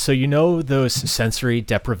right, so you know those sensory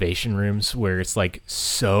deprivation rooms where it's like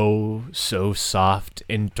so soft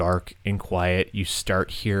and dark and quiet, you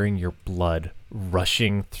start hearing your blood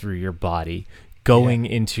rushing through your body, going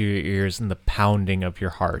into your ears, and the pounding of your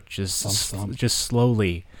heart just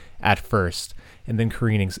slowly at first, and then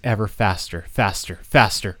careening ever faster,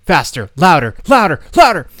 louder,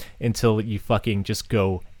 until you fucking just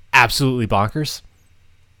go absolutely bonkers.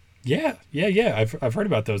 Yeah. I've heard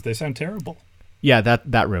about those. They sound terrible. Yeah,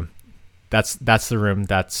 that room. That's the room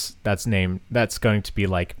that's named. That's going to be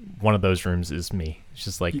like one of those rooms is me. It's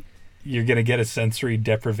just like you're gonna get a sensory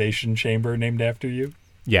deprivation chamber named after you.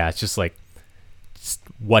 Yeah, it's just like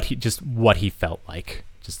what he felt like.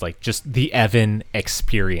 Just the Evan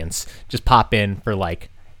experience. Just pop in for like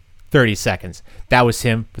 30 seconds. That was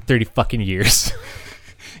him for 30 fucking years.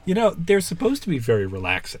 You know, they're supposed to be very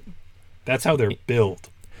relaxing. That's how they're billed.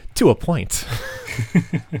 To a point.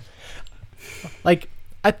 Like,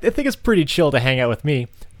 I think it's pretty chill to hang out with me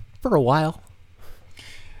for a while.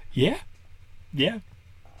 Yeah.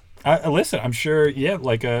 Listen, I'm sure,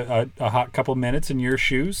 like a hot couple minutes in your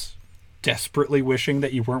shoes, desperately wishing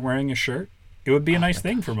that you weren't wearing a shirt. It would be a nice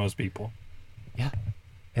thing for most people. Yeah.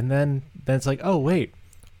 And then it's like, oh, wait,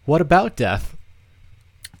 what about death?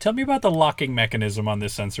 Tell me about the locking mechanism on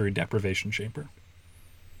this sensory deprivation chamber.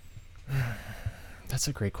 That's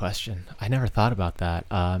a great question. I never thought about that.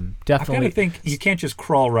 Definitely. I kind of think you can't just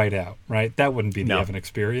crawl right out, right? That wouldn't be the Evan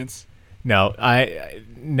experience. No,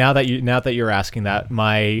 now that you're asking that,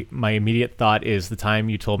 my immediate thought is the time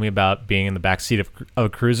you told me about being in the backseat of a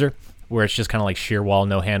cruiser, where it's just kind of like sheer wall,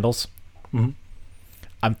 no handles. Mm-hmm.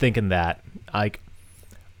 I'm thinking that. Like,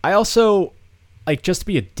 I also like, just to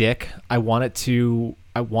be a dick, I want it to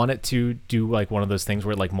do like one of those things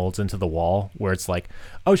where it like molds into the wall, where it's like,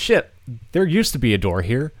 oh shit, there used to be a door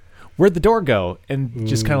here. Where'd the door go? And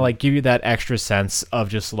just kind of like give you that extra sense of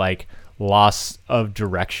just like loss of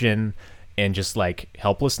direction and just like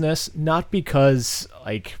helplessness. Not because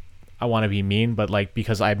like I want to be mean, but like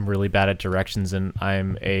because I'm really bad at directions and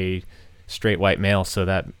I'm a straight white male, so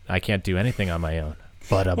that I can't do anything on my own.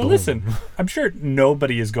 But well, listen, I'm sure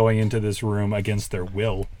nobody is going into this room against their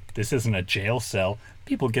will. This isn't a jail cell.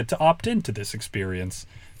 People get to opt into this experience.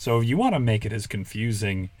 So if you want to make it as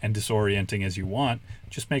confusing and disorienting as you want,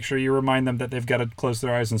 just make sure you remind them that they've got to close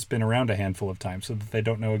their eyes and spin around a handful of times so that they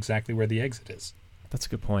don't know exactly where the exit is. That's a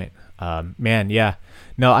good point. Man, yeah.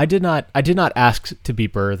 No, I did not ask to be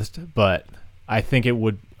birthed, but I think it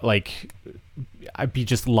would like I'd be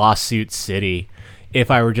just lawsuit city if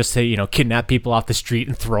I were just to, kidnap people off the street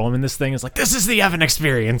and throw them in this thing. It's like, this is the Evan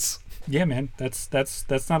experience. Yeah, man, that's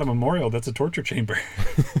not a memorial. That's a torture chamber.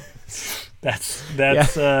 That's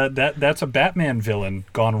a Batman villain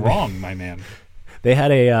gone wrong, my man. They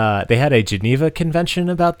had a Geneva Convention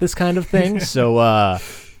about this kind of thing, so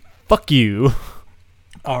fuck you.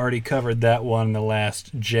 Already covered that one in the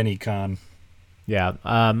last GennyCon. Yeah,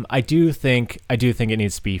 I do think it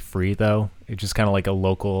needs to be free though. It's just kind of like a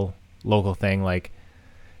local thing, like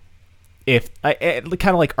if kind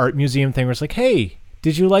of like art museum thing where it's like, hey,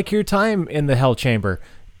 did you like your time in the Hell Chamber?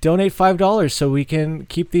 Donate $5 so we can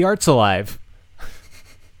keep the arts alive.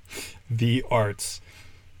 The arts.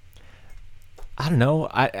 I don't know.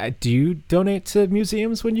 I do you donate to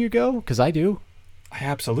museums when you go? Because I do. I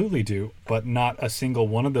absolutely do, but not a single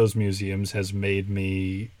one of those museums has made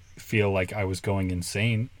me feel like I was going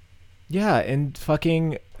insane. Yeah, and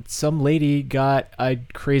fucking some lady got a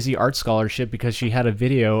crazy art scholarship because she had a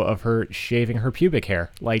video of her shaving her pubic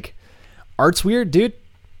hair. Like, art's weird, dude.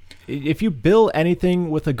 If you bill anything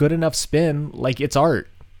with a good enough spin, like, it's art.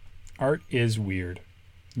 Art is weird.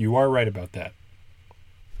 You are right about that.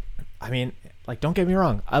 I mean, like, don't get me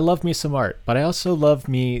wrong. I love me some art, but I also love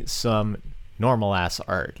me some normal-ass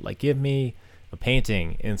art. Like, give me a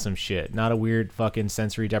painting and some shit, not a weird fucking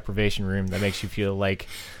sensory deprivation room that makes you feel like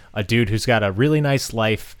a dude who's got a really nice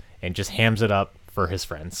life and just hams it up for his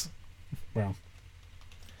friends. Well.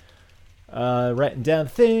 Writing down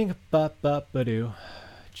the thing. Ba-ba-ba-doo.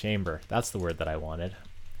 Chamber. That's the word that I wanted.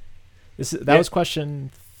 That was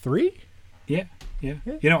question 3? Yeah.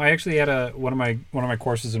 I actually had one of my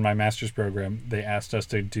courses in my master's program. They asked us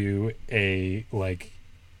to do a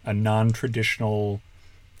non-traditional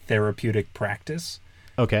therapeutic practice.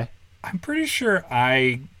 Okay. I'm pretty sure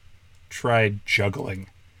I tried juggling,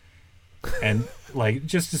 and like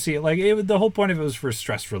just to see it. The whole point of it was for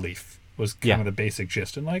stress relief. Was kind of the basic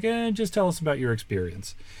gist, and just tell us about your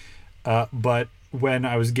experience. But when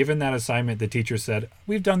I was given that assignment, the teacher said,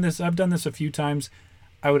 I've done this a few times.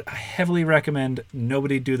 I would heavily recommend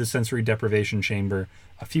nobody do the sensory deprivation chamber.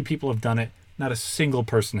 A few people have done it. Not a single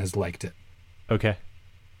person has liked it. Okay.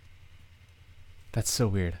 That's so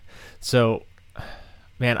weird. So,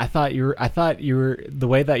 man, I thought you were the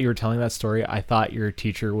way that you were telling that story, I thought your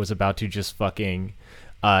teacher was about to just fucking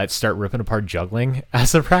start ripping apart juggling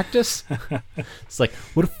as a practice. It's like,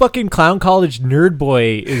 what a fucking clown college nerd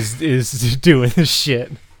boy is doing this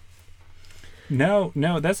shit. No,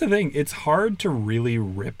 that's the thing. It's hard to really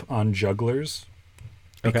rip on jugglers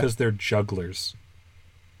because they're jugglers.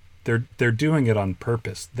 They're doing it on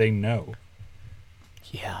purpose. They know.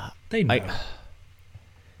 Yeah. They know.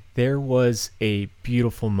 There was a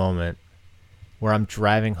beautiful moment where I'm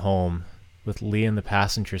driving home with Lee in the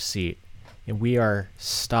passenger seat, and we are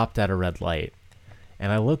stopped at a red light.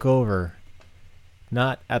 And I look over,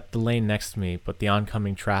 not at the lane next to me, but the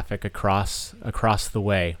oncoming traffic across the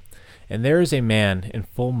way. And there is a man in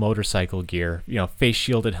full motorcycle gear, face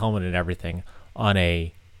shielded helmet and everything, on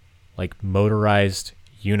a motorized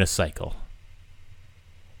unicycle.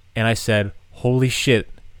 And I said, "Holy shit,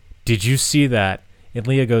 did you see that?" And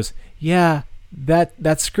Leah goes, "Yeah,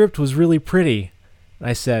 that script was really pretty." And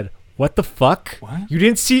I said, "What the fuck? What? You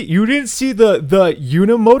didn't see the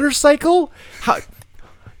unimotorcycle? How?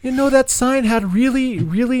 That sign had really,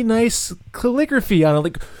 really nice calligraphy on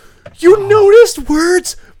it. You noticed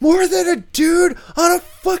words more than a dude on a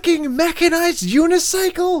fucking mechanized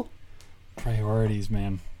unicycle?" Priorities,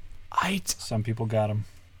 man. Some people got them.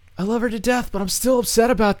 I love her to death, but I'm still upset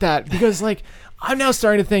about that because, I'm now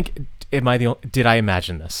starting to think, did I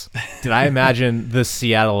imagine this? Did I imagine the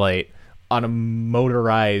Seattleite on a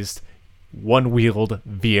motorized, one-wheeled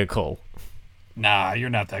vehicle? Nah, you're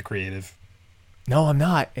not that creative. No, I'm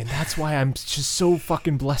not, and that's why I'm just so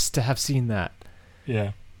fucking blessed to have seen that.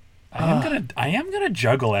 Yeah. I am gonna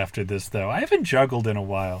juggle after this, though. I haven't juggled in a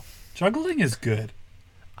while. Juggling is good.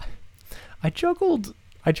 I juggled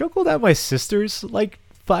at my sister's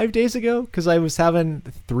 5 days ago because I was having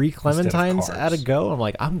 3 clementines at a go. I'm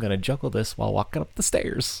like, I'm gonna juggle this while walking up the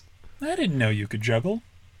stairs. I didn't know you could juggle.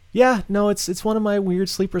 Yeah, no, it's one of my weird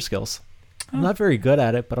sleeper skills. I'm not very good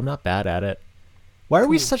at it, but I'm not bad at it. Why are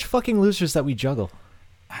we such fucking losers that we juggle?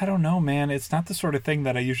 I don't know, man. It's not the sort of thing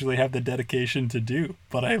that I usually have the dedication to do,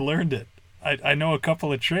 but I learned it. I know a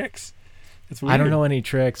couple of tricks. It's weird. I don't know any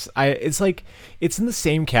tricks. It's in the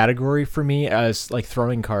same category for me as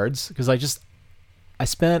throwing cards because I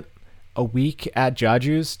spent a week at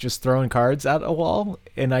Jaju's just throwing cards at a wall,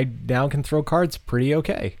 and I now can throw cards pretty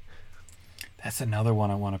okay. That's another one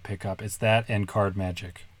I want to pick up. It's that and card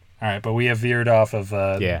magic. All right, but we have veered off of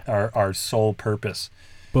our sole purpose.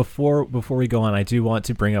 Before we go on, I do want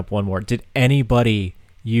to bring up one more. Did anybody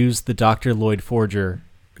use the Dr. Lloyd Forger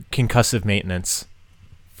concussive maintenance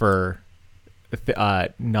for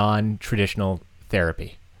non-traditional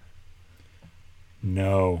therapy?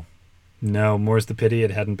 No, more's the pity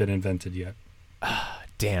it hadn't been invented yet.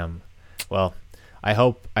 Damn. Well, I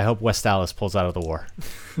hope West Dallas pulls out of the war.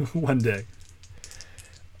 One day.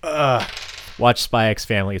 Watch Spy X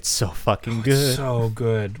Family. It's so fucking good. So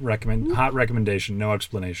good. Hot recommendation. No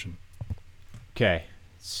explanation. Okay.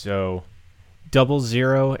 So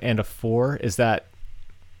 00 and a 4. Is that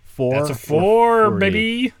 4? That's a 4,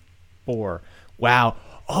 baby. 4. Wow.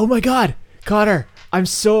 Oh my God. Connor, I'm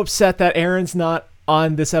so upset that Aaron's not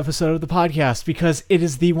on this episode of the podcast because it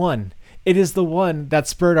is the one. It is the one that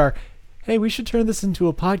spurred our, hey, we should turn this into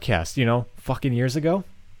a podcast, fucking years ago.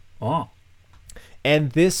 Oh.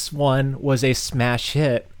 And this one was a smash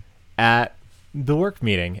hit at the work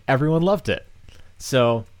meeting. Everyone loved it.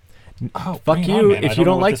 So, fuck you if you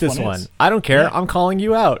don't like this one. I don't care. Yeah. I'm calling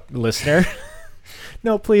you out, listener.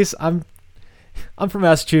 No, please. I'm from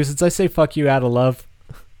Massachusetts. I say fuck you out of love.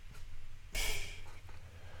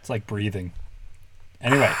 It's like breathing.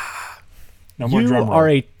 Anyway, no more drum roll. You are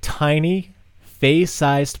a tiny,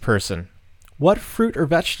 face-sized person. What fruit or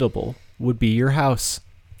vegetable would be your house?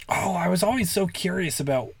 Oh, I was always so curious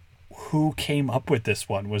about who came up with this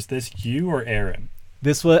one. Was this you or Erin?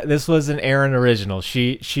 This was an Erin original.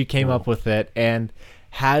 She came up with it and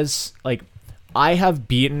has I have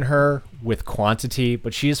beaten her with quantity,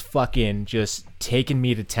 but she has fucking just taken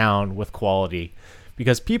me to town with quality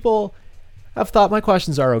because people have thought my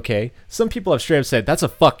questions are okay. Some people have straight up said that's a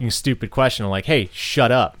fucking stupid question. I'm like, hey,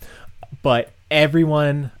 shut up. But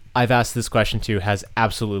everyone I've asked this question to has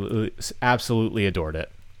absolutely adored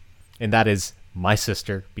it. And that is my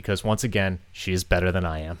sister, because once again, she is better than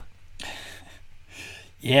I am.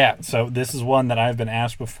 Yeah, so this is one that I've been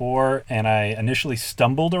asked before, and I initially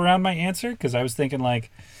stumbled around my answer because I was thinking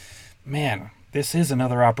man, this is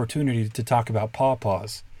another opportunity to talk about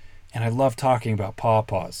pawpaws. And I love talking about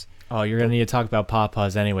pawpaws. Oh, you're going to need to talk about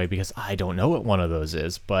pawpaws anyway, because I don't know what one of those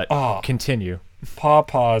is, but continue.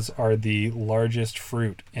 Pawpaws are the largest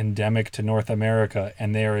fruit endemic to North America,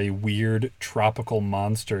 and they are a weird tropical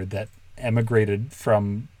monster that emigrated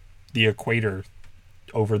from the equator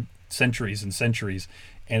over centuries and centuries,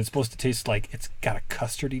 and it's supposed to taste like, it's got a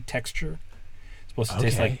custardy texture. It's supposed to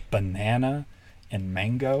taste like banana and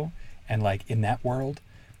mango, and like in that world.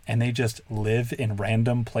 And they just live in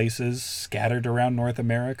random places scattered around North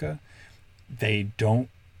America. They don't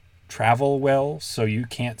travel well, so you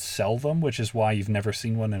can't sell them, which is why you've never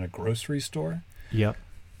seen one in a grocery store. Yep.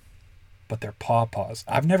 But they're pawpaws.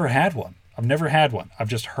 I've never had one. I've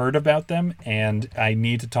just heard about them, and I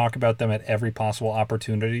need to talk about them at every possible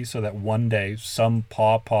opportunity so that one day some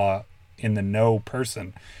pawpaw in the know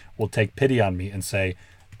person will take pity on me and say,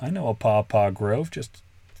 I know a pawpaw grove just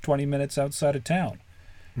 20 minutes outside of town.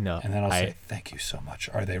 No. And then I'll say, thank you so much.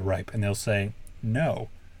 Are they ripe? And they'll say, no.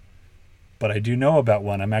 But I do know about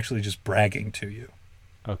one. I'm actually just bragging to you.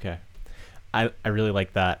 Okay. I really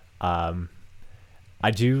like that.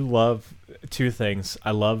 I do love two things.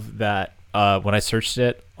 I love that when I searched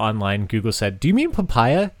it online, Google said, do you mean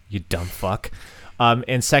papaya? You dumb fuck.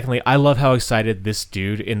 And secondly, I love how excited this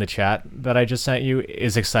dude in the chat that I just sent you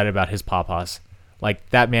is excited about his pawpaws. Like,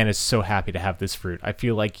 that man is so happy to have this fruit. I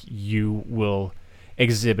feel like you will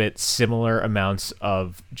exhibit similar amounts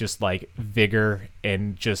of just like vigor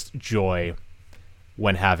and just joy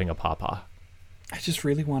when having a pawpaw. I just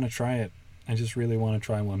really want to try it. I just really want to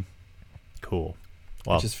try one. Cool.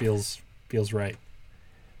 Well, it just feels right.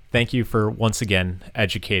 Thank you for once again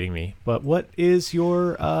educating me. But what is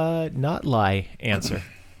your not lie answer?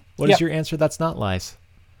 What is your answer that's not lies?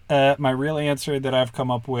 My real answer that I've come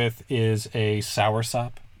up with is a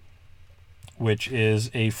soursop, which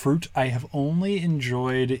is a fruit I have only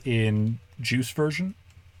enjoyed in juice version.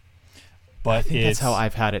 But I think that's how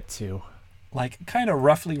I've had it too. Like kind of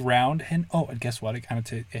roughly round, and guess what?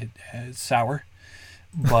 It's sour,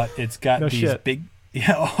 but it's got no these shit. big.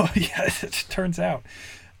 Yeah, it turns out.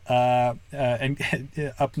 And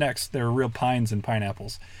up next, there are real pines and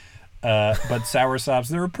pineapples. But soursops,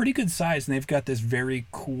 they're a pretty good size, and they've got this very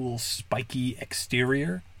cool spiky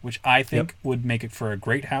exterior, which I think would make it for a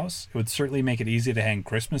great house. It would certainly make it easy to hang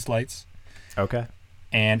Christmas lights. Okay.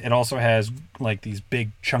 And it also has like these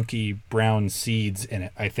big chunky brown seeds in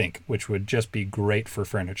it, I think, which would just be great for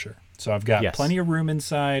furniture. So I've got plenty of room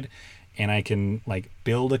inside, and I can like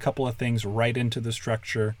build a couple of things right into the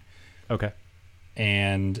structure. Okay.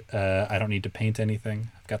 And I don't need to paint anything.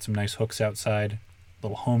 I've got some nice hooks outside,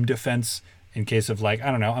 little home defense in case of like, I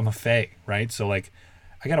don't know, I'm a fae, right? So like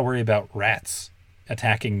I got to worry about rats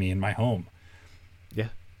attacking me in my home. Yeah.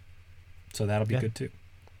 So that'll be good too.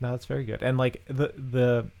 No, that's very good. And like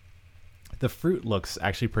the fruit looks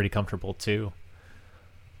actually pretty comfortable too.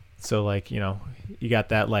 So like, you know, you got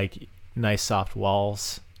that like nice soft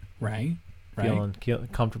walls. Right. Feeling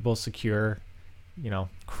comfortable, secure, you know,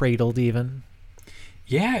 cradled even.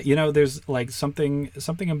 Yeah, you know, there's like something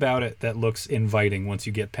about it that looks inviting once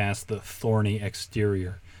you get past the thorny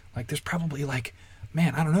exterior. Like there's probably like,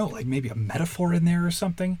 man, I don't know, like maybe a metaphor in there or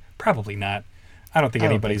something. Probably not. I don't think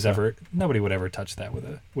nobody would ever touch that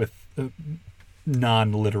with a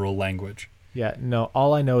non-literal language. Yeah, no,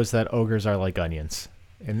 all I know is that ogres are like onions,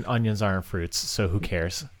 and onions aren't fruits, so who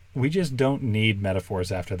cares? We just don't need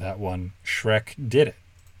metaphors after that one. Shrek did it.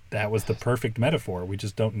 That was the perfect metaphor. We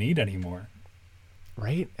just don't need any more.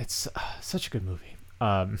 Right? It's such a good movie.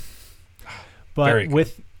 But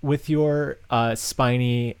with your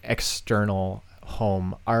spiny external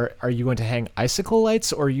home, are you going to hang icicle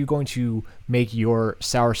lights, or are you going to make your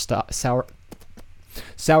soursop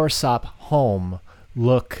home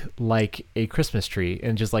look like a Christmas tree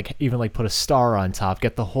and just like even like put a star on top,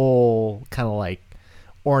 get the whole kind of like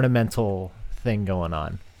ornamental thing going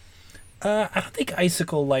on? I don't think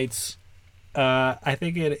icicle lights. I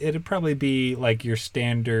think it'd probably be like your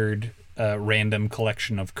standard random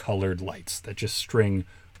collection of colored lights that just string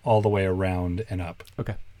all the way around and up.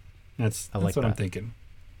 Okay. That's what I'm thinking.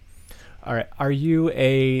 All right. Are you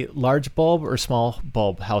a large bulb or small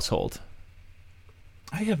bulb household?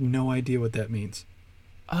 I have no idea what that means.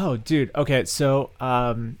 Oh, dude. Okay. So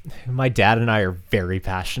my dad and I are very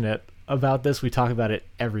passionate about this. We talk about it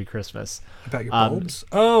every Christmas. About your bulbs?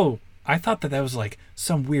 Oh, I thought that was like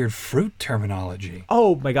some weird fruit terminology.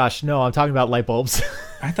 Oh my gosh. No, I'm talking about light bulbs.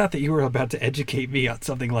 I thought that you were about to educate me on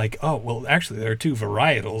something like, oh, well, actually, there are two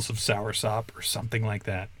varietals of soursop or something like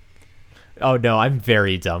that. Oh, no, I'm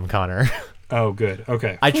very dumb, Connor. Oh, good.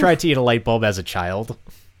 Okay. I tried to eat a light bulb as a child.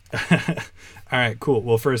 All right, cool.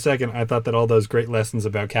 Well, for a second, I thought that all those great lessons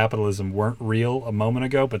about capitalism weren't real a moment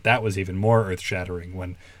ago, but that was even more earth-shattering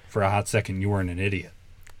when for a hot second you weren't an idiot.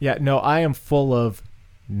 Yeah, no, I am full of,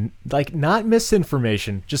 like, not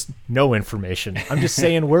misinformation, just no information. I'm just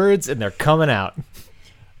saying words and they're coming out.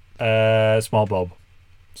 Small bulb.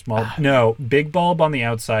 No, big bulb on the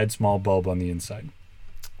outside, small bulb on the inside.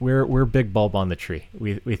 We're big bulb on the tree.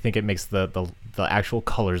 We think it makes the actual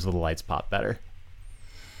colors of the lights pop better.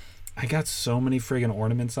 I got so many friggin'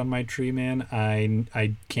 ornaments on my tree, man.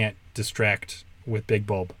 I can't distract with big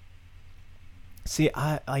bulb. See,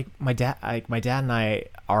 my dad and I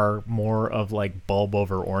are more of like bulb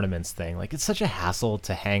over ornaments thing. Like, it's such a hassle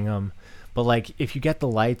to hang them, but like if you get the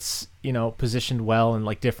lights, positioned well in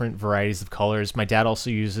like different varieties of colors. My dad also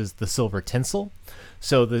uses the silver tinsel,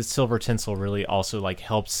 so the silver tinsel really also like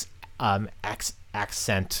helps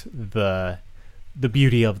accent the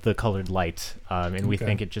beauty of the colored light, and we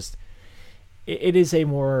think it is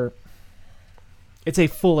it's a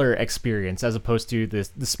fuller experience as opposed to the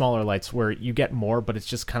smaller lights where you get more, but it's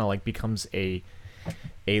just kind of like becomes a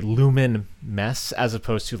lumen mess as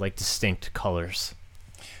opposed to like distinct colors.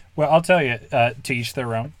 Well, I'll tell you, to each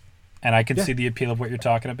their own, and I can see the appeal of what you're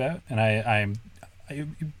talking about, and I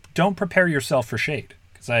don't prepare yourself for shade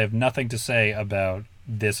because I have nothing to say about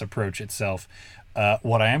this approach itself.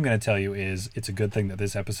 What I am going to tell you is it's a good thing that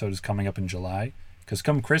this episode is coming up in July, because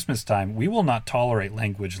come Christmas time, we will not tolerate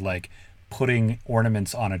language like putting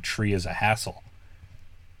ornaments on a tree is a hassle.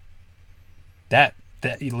 That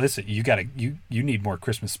listen, you need more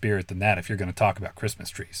Christmas spirit than that if you're going to talk about Christmas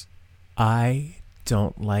trees. I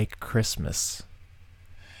don't like Christmas.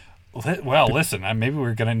 Well, listen, maybe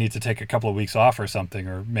we're going to need to take a couple of weeks off or something,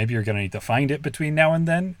 or maybe you're going to need to find it between now and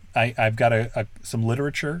then. I've got some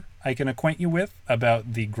literature I can acquaint you with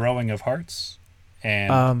about the growing of hearts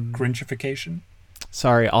and Grinchification.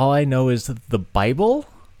 Sorry, all I know is the Bible.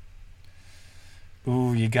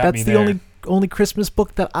 Ooh, you got me there. That's the only Christmas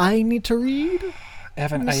book that I need to read.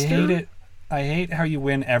 Evan, I hate it. I hate how you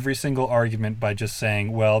win every single argument by just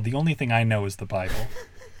saying, well, the only thing I know is the Bible.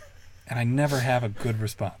 And I never have a good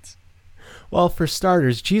response. Well, for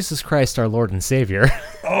starters, Jesus Christ, our Lord and Savior.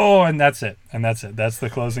 Oh, and that's it. That's the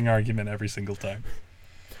closing argument every single time.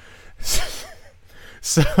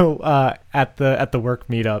 So at the work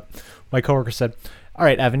meetup, my coworker said, "All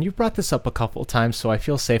right, Evan, you've brought this up a couple of times, so I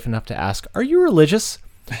feel safe enough to ask, are you religious?"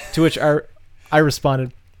 To which I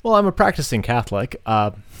responded, "Well, I'm a practicing Catholic."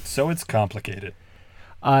 So it's complicated.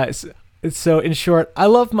 So in short, I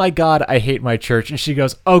love my God, I hate my church. And she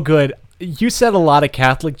goes, "Oh, good. You said a lot of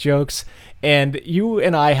Catholic jokes, and you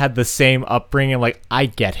and I had the same upbringing. Like, I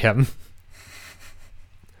get him."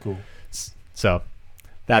 Cool. So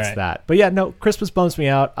that's right. That. But yeah, no, Christmas bums me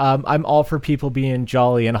out. I'm all for people being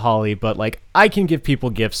jolly and holly, but like I can give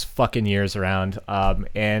people gifts fucking years around.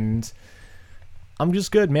 And I'm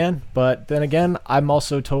just good, man. But then again, I'm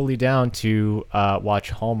also totally down to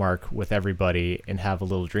watch Hallmark with everybody and have a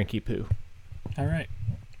little drinky poo. All right.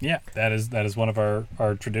 Yeah, that is one of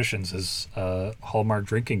our traditions is Hallmark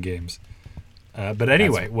drinking games. But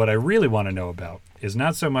anyway, what I really want to know about is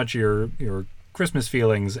not so much your Christmas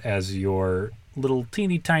feelings as your little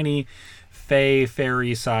teeny tiny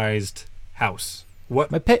fairy-sized house. What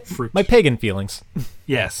fruit? My pagan feelings.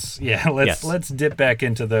 Yes. Yeah, let's dip back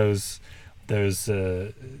into those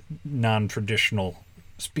non-traditional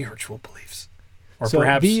spiritual beliefs, or so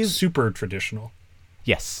perhaps super traditional.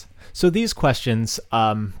 Yes. So these questions,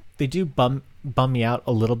 they do bum me out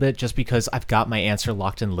a little bit, just because I've got my answer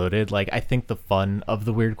locked and loaded. Like, I think the fun of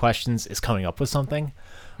the weird questions is coming up with something,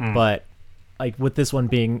 but like with this one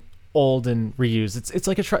being old and reused, it's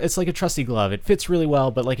like a trusty glove. It fits really well,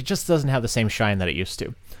 but like it just doesn't have the same shine that it used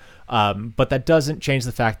to. But that doesn't change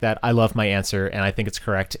the fact that I love my answer and I think it's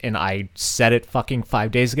correct. And I said it fucking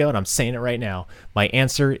 5 days ago and I'm saying it right now. My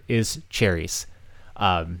answer is cherries.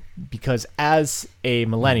 Because as a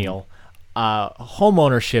millennial, home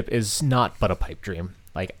ownership is not but a pipe dream.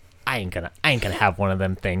 Like, I ain't gonna have one of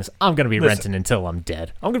them things. I'm gonna be renting until I'm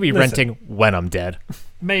dead. I'm gonna be renting when I'm dead.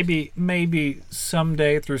 Maybe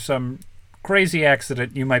someday through some crazy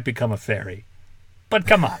accident you might become a fairy. But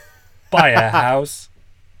come on, buy a house.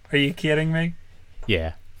 Are you kidding me?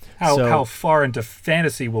 Yeah. How far into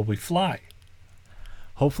fantasy will we fly?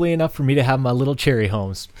 Hopefully enough for me to have my little cherry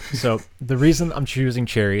homes. So the reason I'm choosing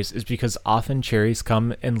cherries is because often cherries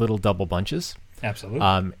come in little double bunches.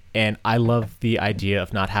 Absolutely. And I love the idea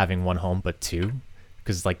of not having one home but two,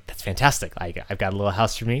 because like that's fantastic. I've got a little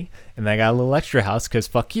house for me, and then I got a little extra house because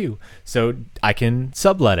fuck you. So I can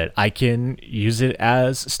sublet it. I can use it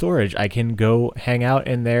as storage. I can go hang out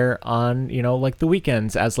in there on like the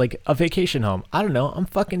weekends as like a vacation home. I don't know. I'm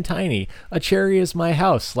fucking tiny. A cherry is my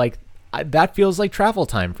house. Like that feels like travel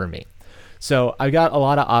time for me. So I got a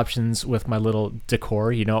lot of options with my little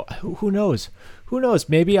decor. Who knows? Who knows?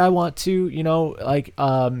 Maybe I want to,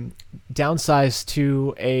 downsize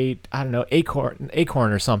to I don't know,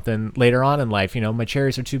 acorn or something later on in life. My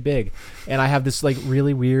cherries are too big, and I have this like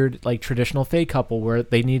really weird like traditional Fey couple where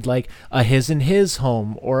they need like a his and his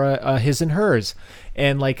home or a his and hers,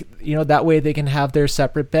 and that way they can have their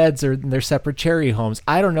separate beds or their separate cherry homes.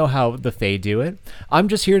 I don't know how the Fey do it. I'm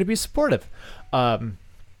just here to be supportive.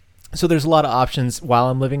 So there's a lot of options while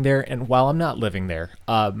I'm living there and while I'm not living there.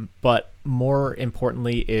 But more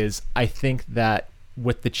importantly is I think that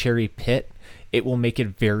with the cherry pit, it will make it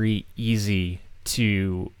very easy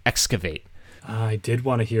to excavate. I did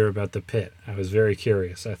want to hear about the pit. I was very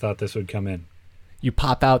curious. I thought this would come in. You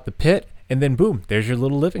pop out the pit and then boom, there's your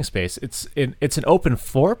little living space. It's an open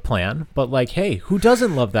floor plan, but like, hey, who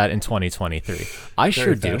doesn't love that in 2023? I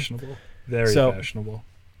sure do. Very fashionable.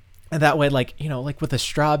 And that way, like with a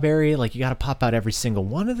strawberry, like you got to pop out every single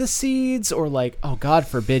one of the seeds, or like, oh, God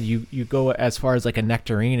forbid you go as far as like a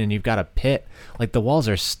nectarine and you've got a pit, like the walls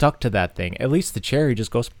are stuck to that thing. At least the cherry just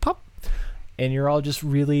goes pop, and you're all just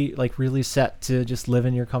really set to just live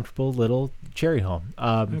in your comfortable little cherry home.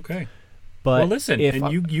 Okay. But well, listen,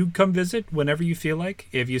 you come visit whenever you feel like.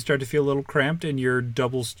 If you start to feel a little cramped in your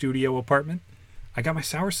double studio apartment, I got my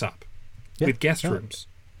soursop with guest rooms.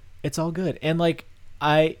 It's all good. And like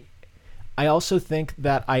I also think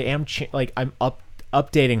that I am I'm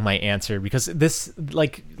updating my answer because this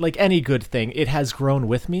like any good thing, it has grown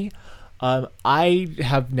with me. I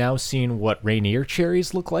have now seen what Rainier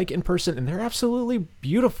cherries look like in person, and they're absolutely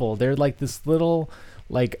beautiful. They're like this little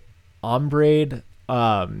like ombre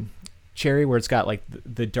cherry where it's got like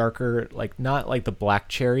the darker, like not like the black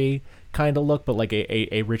cherry kind of look, but like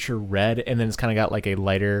a richer red, and then it's kind of got like a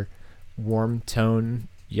lighter warm tone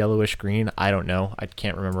yellowish green. I don't know. I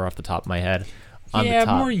can't remember off the top of my head. Yeah,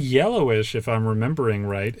 more yellowish if I'm remembering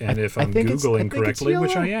right, and if I'm Googling correctly,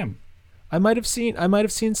 which I am. I might have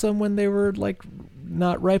seen some when they were like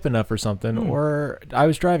not ripe enough or something, or I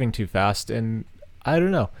was driving too fast, and I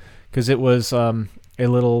don't know, because it was a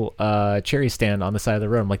little cherry stand on the side of the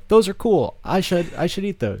road. I'm like, those are cool. I should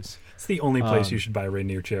eat those. It's the only place you should buy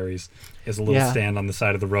Rainier cherries, is a little stand on the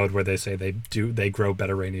side of the road where they say they grow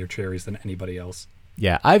better Rainier cherries than anybody else.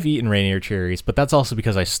 Yeah, I've eaten Rainier cherries, but that's also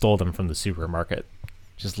because I stole them from the supermarket.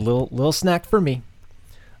 Just a little snack for me.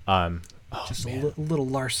 Just a little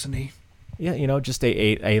larceny. Yeah, just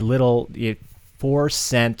a little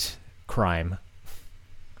 4-cent crime.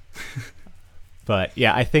 But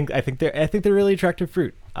yeah, I think they're really attractive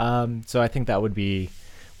fruit. So I think that would be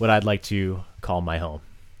what I'd like to call my home.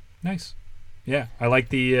 Nice. Yeah, I like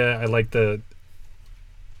the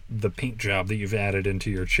paint job that you've added into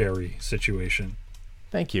your cherry situation.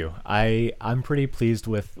 Thank you. I'm pretty pleased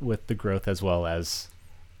with the growth, as well as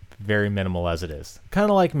very minimal as it is. Kind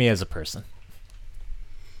of like me as a person.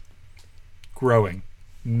 Growing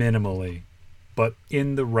minimally, but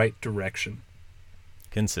in the right direction.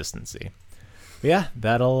 Consistency. But yeah,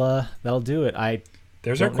 that'll do it.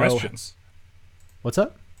 There's our questions. What's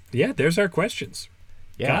up? Yeah, there's our questions.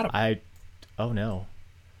 Yeah, oh no.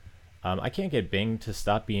 I can't get Bing to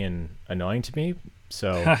stop being annoying to me.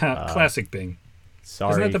 So classic Bing.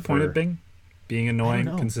 Sorry. Isn't that the point of Bing? Being annoying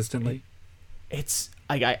consistently? It's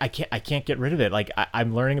I can't get rid of it. Like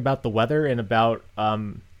I'm learning about the weather and about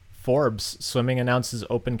Forbes. Swimming announces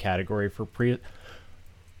open category for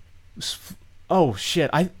Oh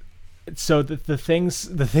shit! So the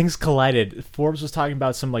things collided. Forbes was talking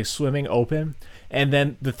about some like swimming open, and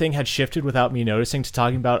then the thing had shifted without me noticing to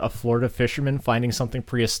talking about a Florida fisherman finding something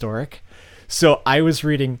prehistoric. So I was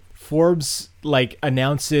reading Forbes like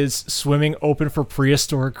announces swimming open for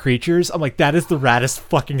prehistoric creatures. I'm like, that is the raddest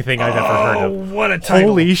fucking thing I've ever heard of. Oh, what a title.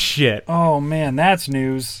 Holy shit. Oh man, that's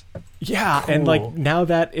news. Yeah, cool. And like now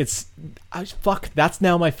that that's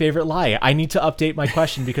now my favorite lie. I need to update my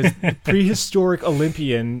question because prehistoric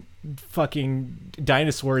Olympian fucking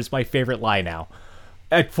dinosaur is my favorite lie now.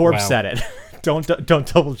 Forbes said it. Don't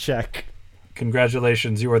double check.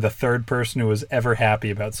 Congratulations, you are the third person who was ever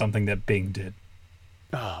happy about something that Bing did.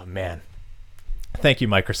 Oh man, thank you,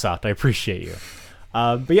 Microsoft. I appreciate you.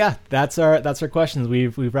 But yeah, that's our questions.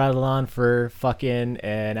 We've rattled on for fucking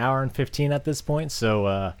an hour and 15 at this point.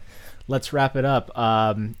 So let's wrap it up.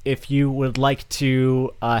 If you would like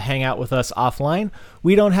to hang out with us offline,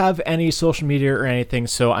 we don't have any social media or anything,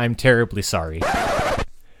 so I'm terribly sorry.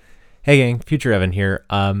 Hey gang, Future Evan here.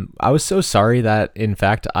 I was so sorry that, in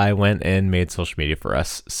fact, I went and made social media for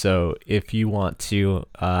us. So if you want to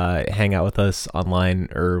hang out with us online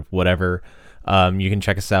or whatever, you can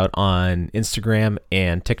check us out on Instagram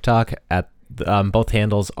and TikTok. At both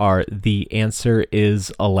handles are The Answer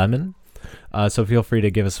Is a Lemon. So feel free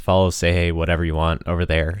to give us a follow, say hey, whatever you want over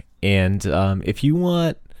there. And if you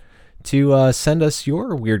want to send us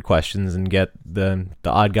your weird questions and get the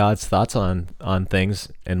odd god's thoughts on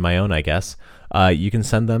things, and my own, I guess, you can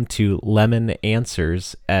send them to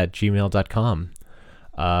lemonanswers@gmail.com.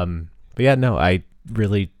 But yeah, no, I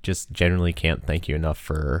really just generally can't thank you enough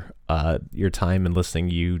for your time and listening.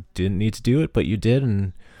 You didn't need to do it, but you did,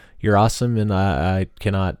 and you're awesome, and I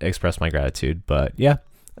cannot express my gratitude. But yeah,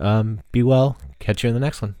 be well. Catch you in the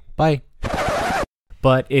next one. Bye.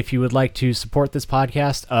 But if you would like to support this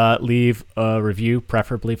podcast, leave a review,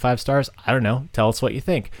 preferably 5 stars. I don't know. Tell us what you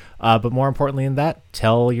think. But more importantly than that,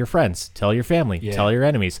 tell your friends, tell your family, tell your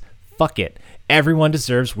enemies. Fuck it. Everyone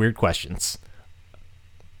deserves weird questions.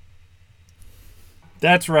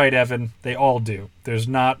 That's right, Evan. They all do. There's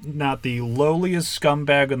not the lowliest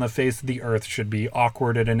scumbag on the face of the earth should be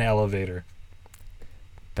awkward in an elevator.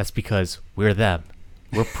 That's because we're them.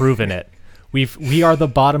 We're proving it. We are the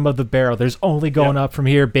bottom of the barrel. There's only going up from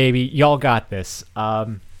here, baby. Y'all got this.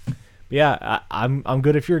 Yeah, I'm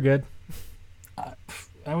good if you're good.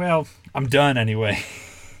 Well, I'm done anyway.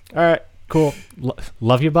 All right, cool.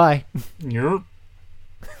 Love you. Bye. You're.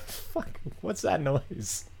 Fuck. What's that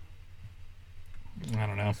noise? I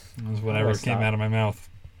don't know. It was whatever came out of my mouth.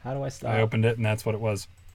 How do I stop? I opened it, and that's what it was.